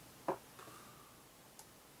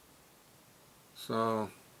 So,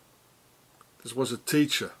 this was a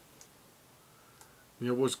teacher. He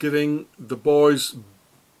was giving the boys,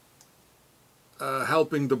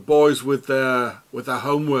 helping the boys with their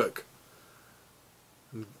homework,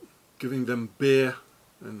 and giving them beer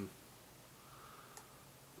and,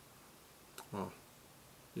 well,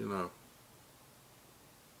 you know.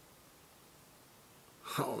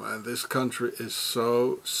 Oh man, this country is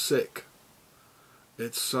so sick.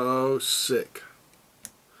 It's so sick.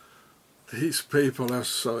 These people are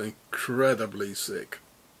so incredibly sick.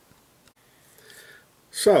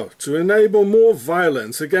 So, to enable more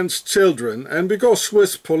violence against children, and because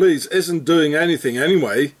Swiss police isn't doing anything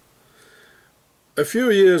anyway, a few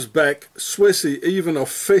years back SwiSSy even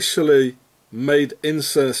officially made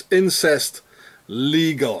incest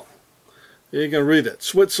legal. You can read it.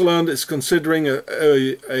 Switzerland is considering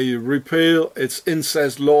a repeal its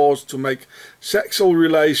incest laws to make sexual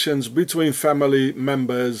relations between family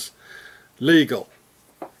members legal.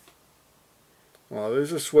 Well,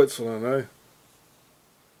 this is Switzerland, eh?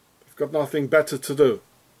 They've got nothing better to do.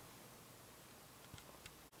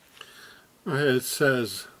 Here it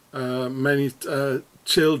says many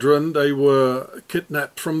children, they were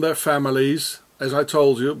kidnapped from their families, as I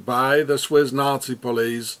told you, by the Swiss Nazi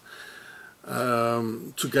police,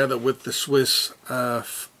 together with the Swiss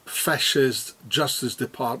fascist justice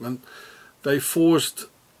department. They forced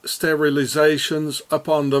sterilizations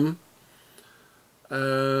upon them,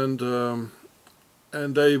 and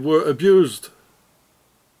they were abused,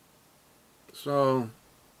 so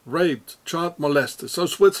raped, child molested. So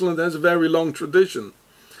Switzerland has a very long tradition,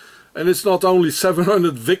 and it's not only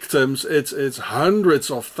 700 victims, it's hundreds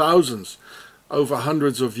of thousands over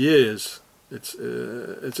hundreds of years. It's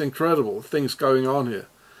incredible things going on here.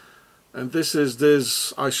 And this is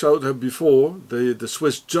this, I showed her before, the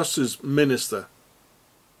Swiss Justice Minister.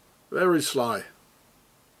 Very sly.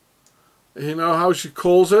 You know how she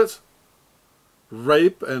calls it?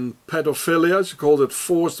 Rape and pedophilia. She called it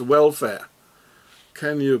forced welfare.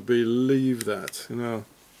 Can you believe that? You know.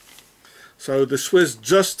 So the Swiss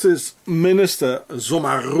Justice Minister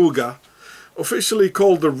Sommaruga officially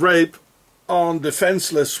called the rape on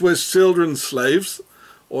defenseless Swiss children slaves,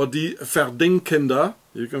 or die Verdingkinder,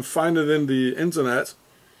 you can find it in the internet.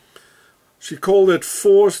 She called it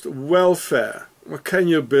forced welfare. Well, can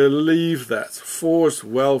you believe that? Forced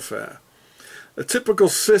welfare. A typical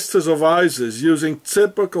Sisters of ISIS using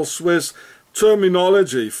typical Swiss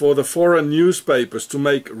terminology for the foreign newspapers to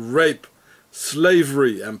make rape,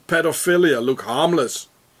 slavery and pedophilia look harmless.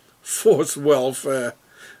 Forced welfare.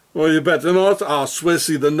 Well, you better not ask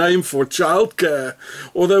SwiSSy the name for childcare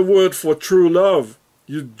or their word for true love.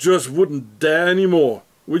 You just wouldn't dare anymore,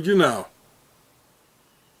 would you now?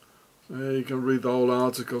 There you can read the whole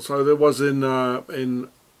article. So there was in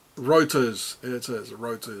Reuters. Here it says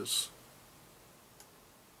Reuters.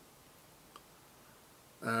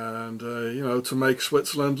 And you know, to make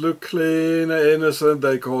Switzerland look clean and innocent,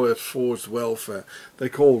 they call it forced welfare. They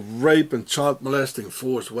call rape and child molesting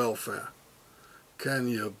forced welfare. Can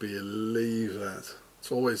you believe that?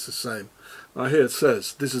 It's always the same. Now here it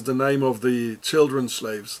says, this is the name of the children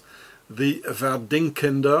slaves, the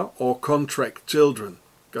Verdingkinder, or contract children.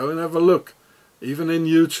 Go and have a look, even in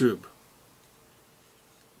YouTube.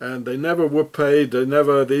 And they never were paid. They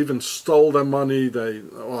even stole their money.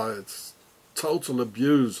 It's total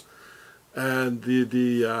abuse. And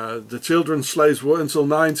the children slaves were until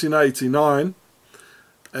 1989.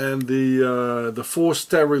 and the forced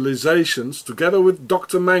sterilizations, together with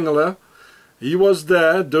Dr. Mengele. He was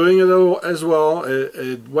there doing it as well.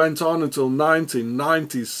 It went on until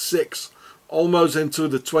 1996, almost into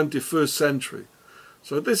the 21st century.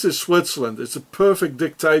 So this is Switzerland. It's a perfect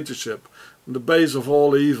dictatorship, the base of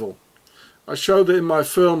all evil. I showed it in my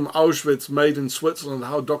film Auschwitz, Made in Switzerland,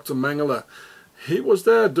 how Dr. Mengele, he was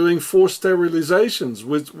there doing forced sterilizations,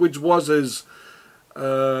 which was his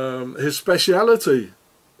speciality,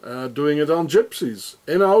 doing it on gypsies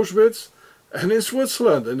in Auschwitz and in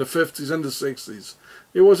Switzerland in the 50s and the 60s.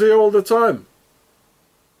 He was here all the time.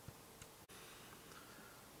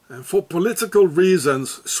 And for political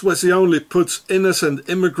reasons, SwiSSy only puts innocent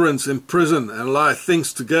immigrants in prison and lie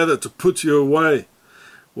things together to put you away,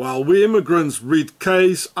 while we immigrants read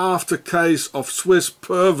case after case of Swiss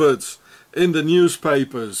perverts in the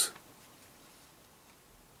newspapers.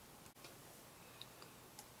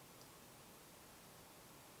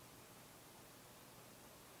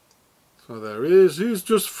 So there he is. He's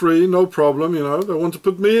just free, no problem, you know. They want to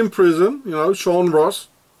put me in prison, you know, Sean Ross,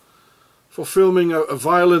 for filming a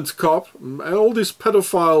violent cop. And all these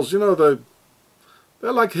pedophiles, you know, they're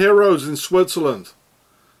like heroes in Switzerland.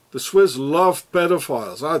 The Swiss love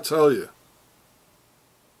pedophiles, I tell you.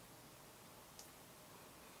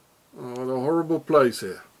 Oh, what a horrible place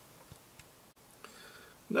here.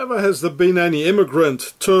 Never has there been any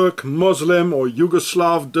immigrant, Turk, Muslim or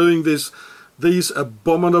Yugoslav doing these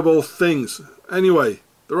abominable things. Anyway,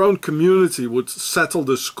 their own community would settle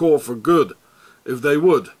the score for good, if they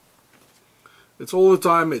would. It's all the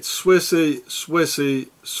time, it's SwiSSy, SwiSSy,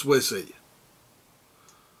 SwiSSy.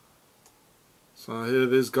 So here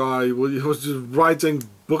this guy, he was just writing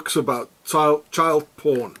books about child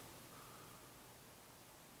porn.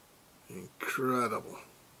 Incredible.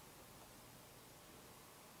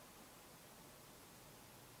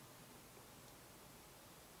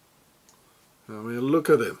 I mean, look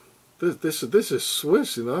at him. This is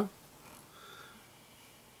Swiss, you know.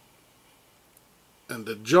 And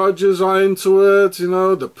the judges are into it, you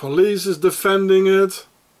know. The police is defending it.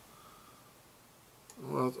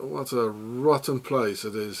 What a rotten place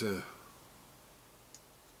it is here.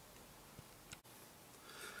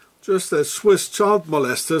 Just as Swiss child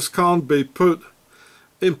molesters can't be put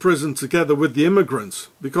in prison together with the immigrants,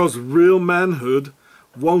 because real manhood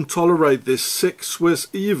won't tolerate this sick Swiss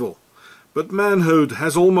evil. But manhood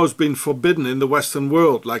has almost been forbidden in the Western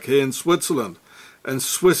world, like here in Switzerland, and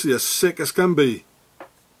SwiSSy as sick as can be.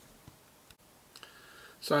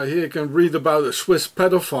 So here you can read about a Swiss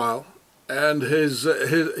pedophile, and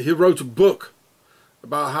he wrote a book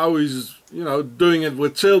about how he's, you know, doing it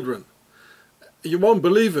with children. You won't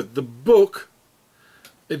believe it. The book,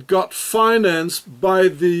 it got financed by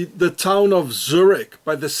the town of Zurich,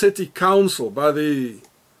 by the city council, by the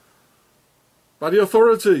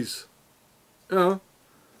authorities. You know,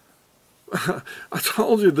 I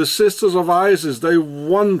told you, the Sisters of ISIS, they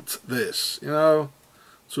want this, you know,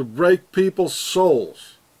 to break people's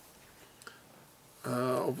souls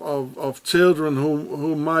of children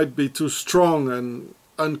who might be too strong and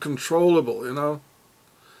uncontrollable, you know.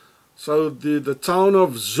 So the town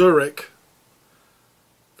of Zurich,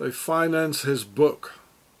 they finance his book.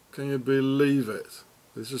 Can you believe it?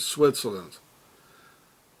 This is Switzerland.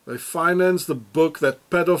 They finance the book that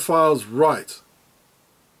pedophiles write.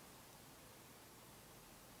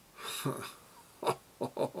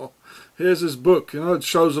 Here's his book. You know, it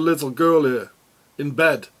shows a little girl here in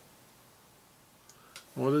bed.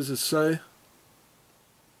 What does it say?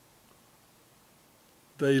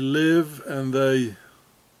 They live and they...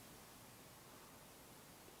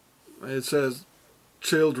 It says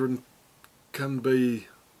children can be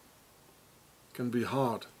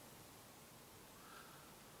hard.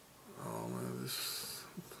 Oh man,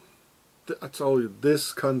 I told you,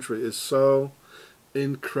 this country is so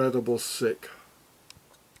incredible sick.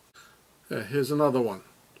 Yeah, here's another one.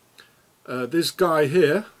 This guy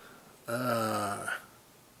here,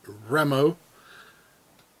 Remo,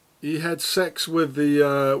 he had sex with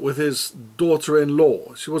his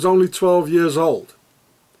daughter-in-law. She was only 12 years old.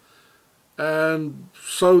 And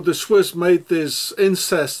so the Swiss made these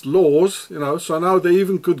incest laws, you know, so now they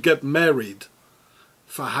even could get married.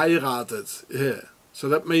 Verheiratet here. So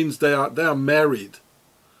that means they are married.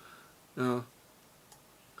 You know.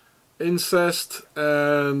 Incest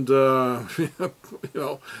and you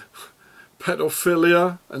know,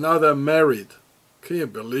 pedophilia, and now they're married. Can you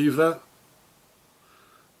believe that?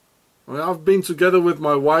 I mean, I've been together with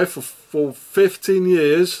my wife for 15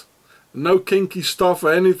 years, no kinky stuff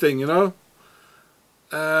or anything, you know.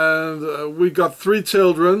 And we got 3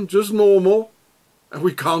 children, just normal, and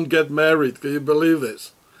we can't get married. Can you believe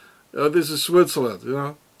this? This is Switzerland, you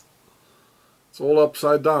know. It's all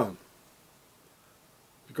upside down.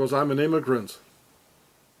 Because I'm an immigrant.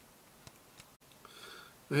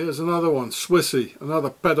 Here's another one, SwiSSy, another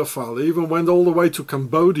pedophile. He even went all the way to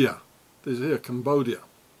Cambodia. This is here, Cambodia.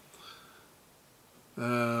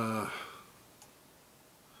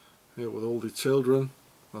 Here with all the children.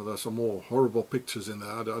 Well, there's some more horrible pictures in there.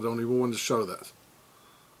 I don't even want to show that.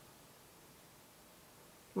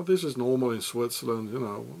 Well, this is normal in Switzerland, you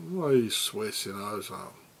know. Well, he's Swiss, you know,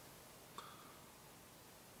 so.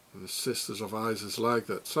 And the Sisters of Isis like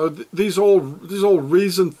that. So these all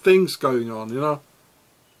recent things going on, you know.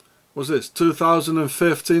 What's this?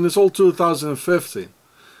 2015. It's all 2015.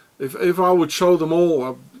 If I would show them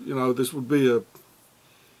all, you know, this would be a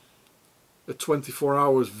 24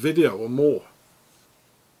 hours video or more.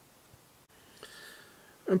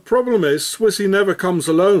 And problem is, SwiSSy never comes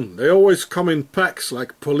alone. They always come in packs,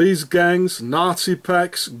 like police gangs, Nazi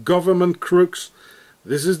packs, government crooks.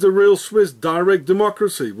 This is the real Swiss direct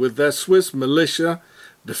democracy, with their Swiss militia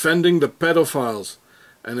defending the pedophiles,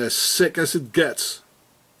 and as sick as it gets.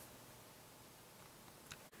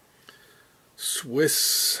 Swiss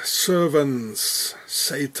servants,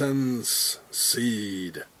 Satan's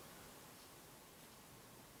seed.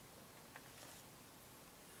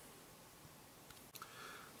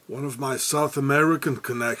 One of my South American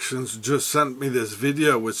connections just sent me this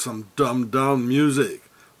video with some dumbed down music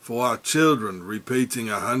for our children, repeating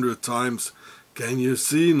 100 times, "Can you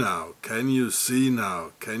see now? Can you see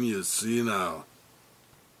now? Can you see now?"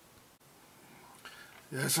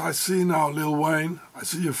 Yes, I see now, Lil Wayne. I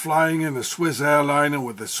see you flying in a Swiss airliner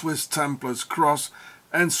with the Swiss Templars cross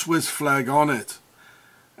and Swiss flag on it,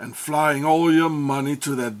 and flying all your money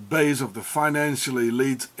to that base of the financial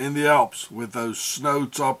elite in the Alps with those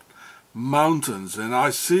snow-topped mountains. And I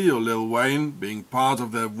see you, Lil Wayne, being part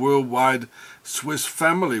of that worldwide Swiss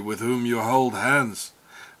family with whom you hold hands.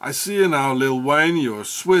 I see you now, Lil Wayne. You're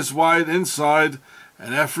Swiss white inside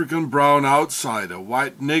and African brown outside, a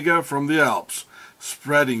white nigger from the Alps,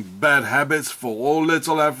 spreading bad habits for all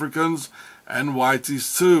little Africans and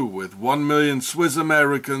whiteys too, with 1 million Swiss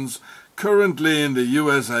Americans currently in the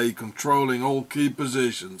USA controlling all key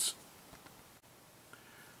positions.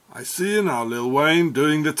 I see you now, Lil Wayne,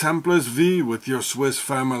 doing the Templars V with your Swiss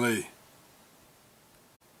family.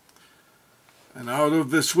 And out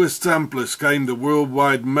of the Swiss Templars came the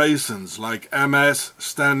worldwide Masons, like MS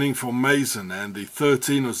standing for Mason, and the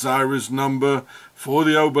 13 Osiris number for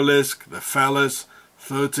the obelisk, the phallus,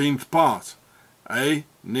 13th part.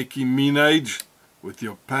 Nicki Minaj, with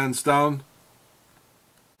your pants down.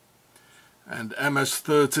 And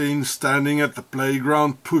MS-13 standing at the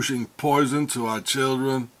playground pushing poison to our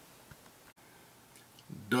children.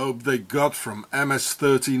 Dope they got from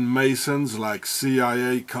MS-13 Masons like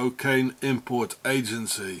CIA Cocaine Import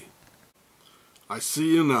Agency. I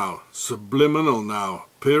see you now, subliminal now,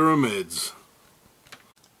 pyramids.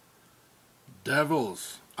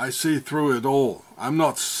 Devils, I see through it all. I'm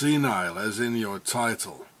not senile as in your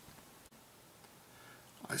title.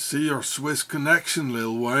 I see your Swiss connection,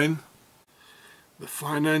 Lil Wayne. The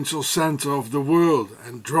financial center of the world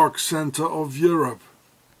and drug center of Europe.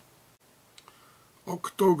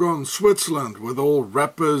 Octagon Switzerland, with all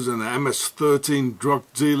rappers and MS-13 drug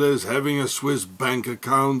dealers having a Swiss bank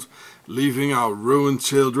account, leaving our ruined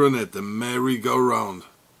children at the merry-go-round.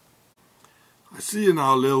 I see you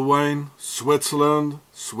now, Lil Wayne. Switzerland,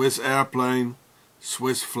 Swiss airplane,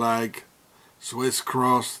 Swiss flag, Swiss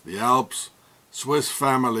cross, the Alps, Swiss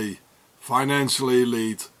family, financial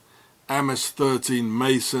elite, MS-13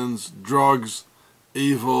 Masons, drugs,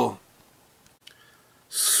 evil.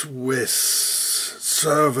 Swiss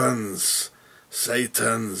servants,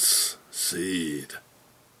 Satan's seed.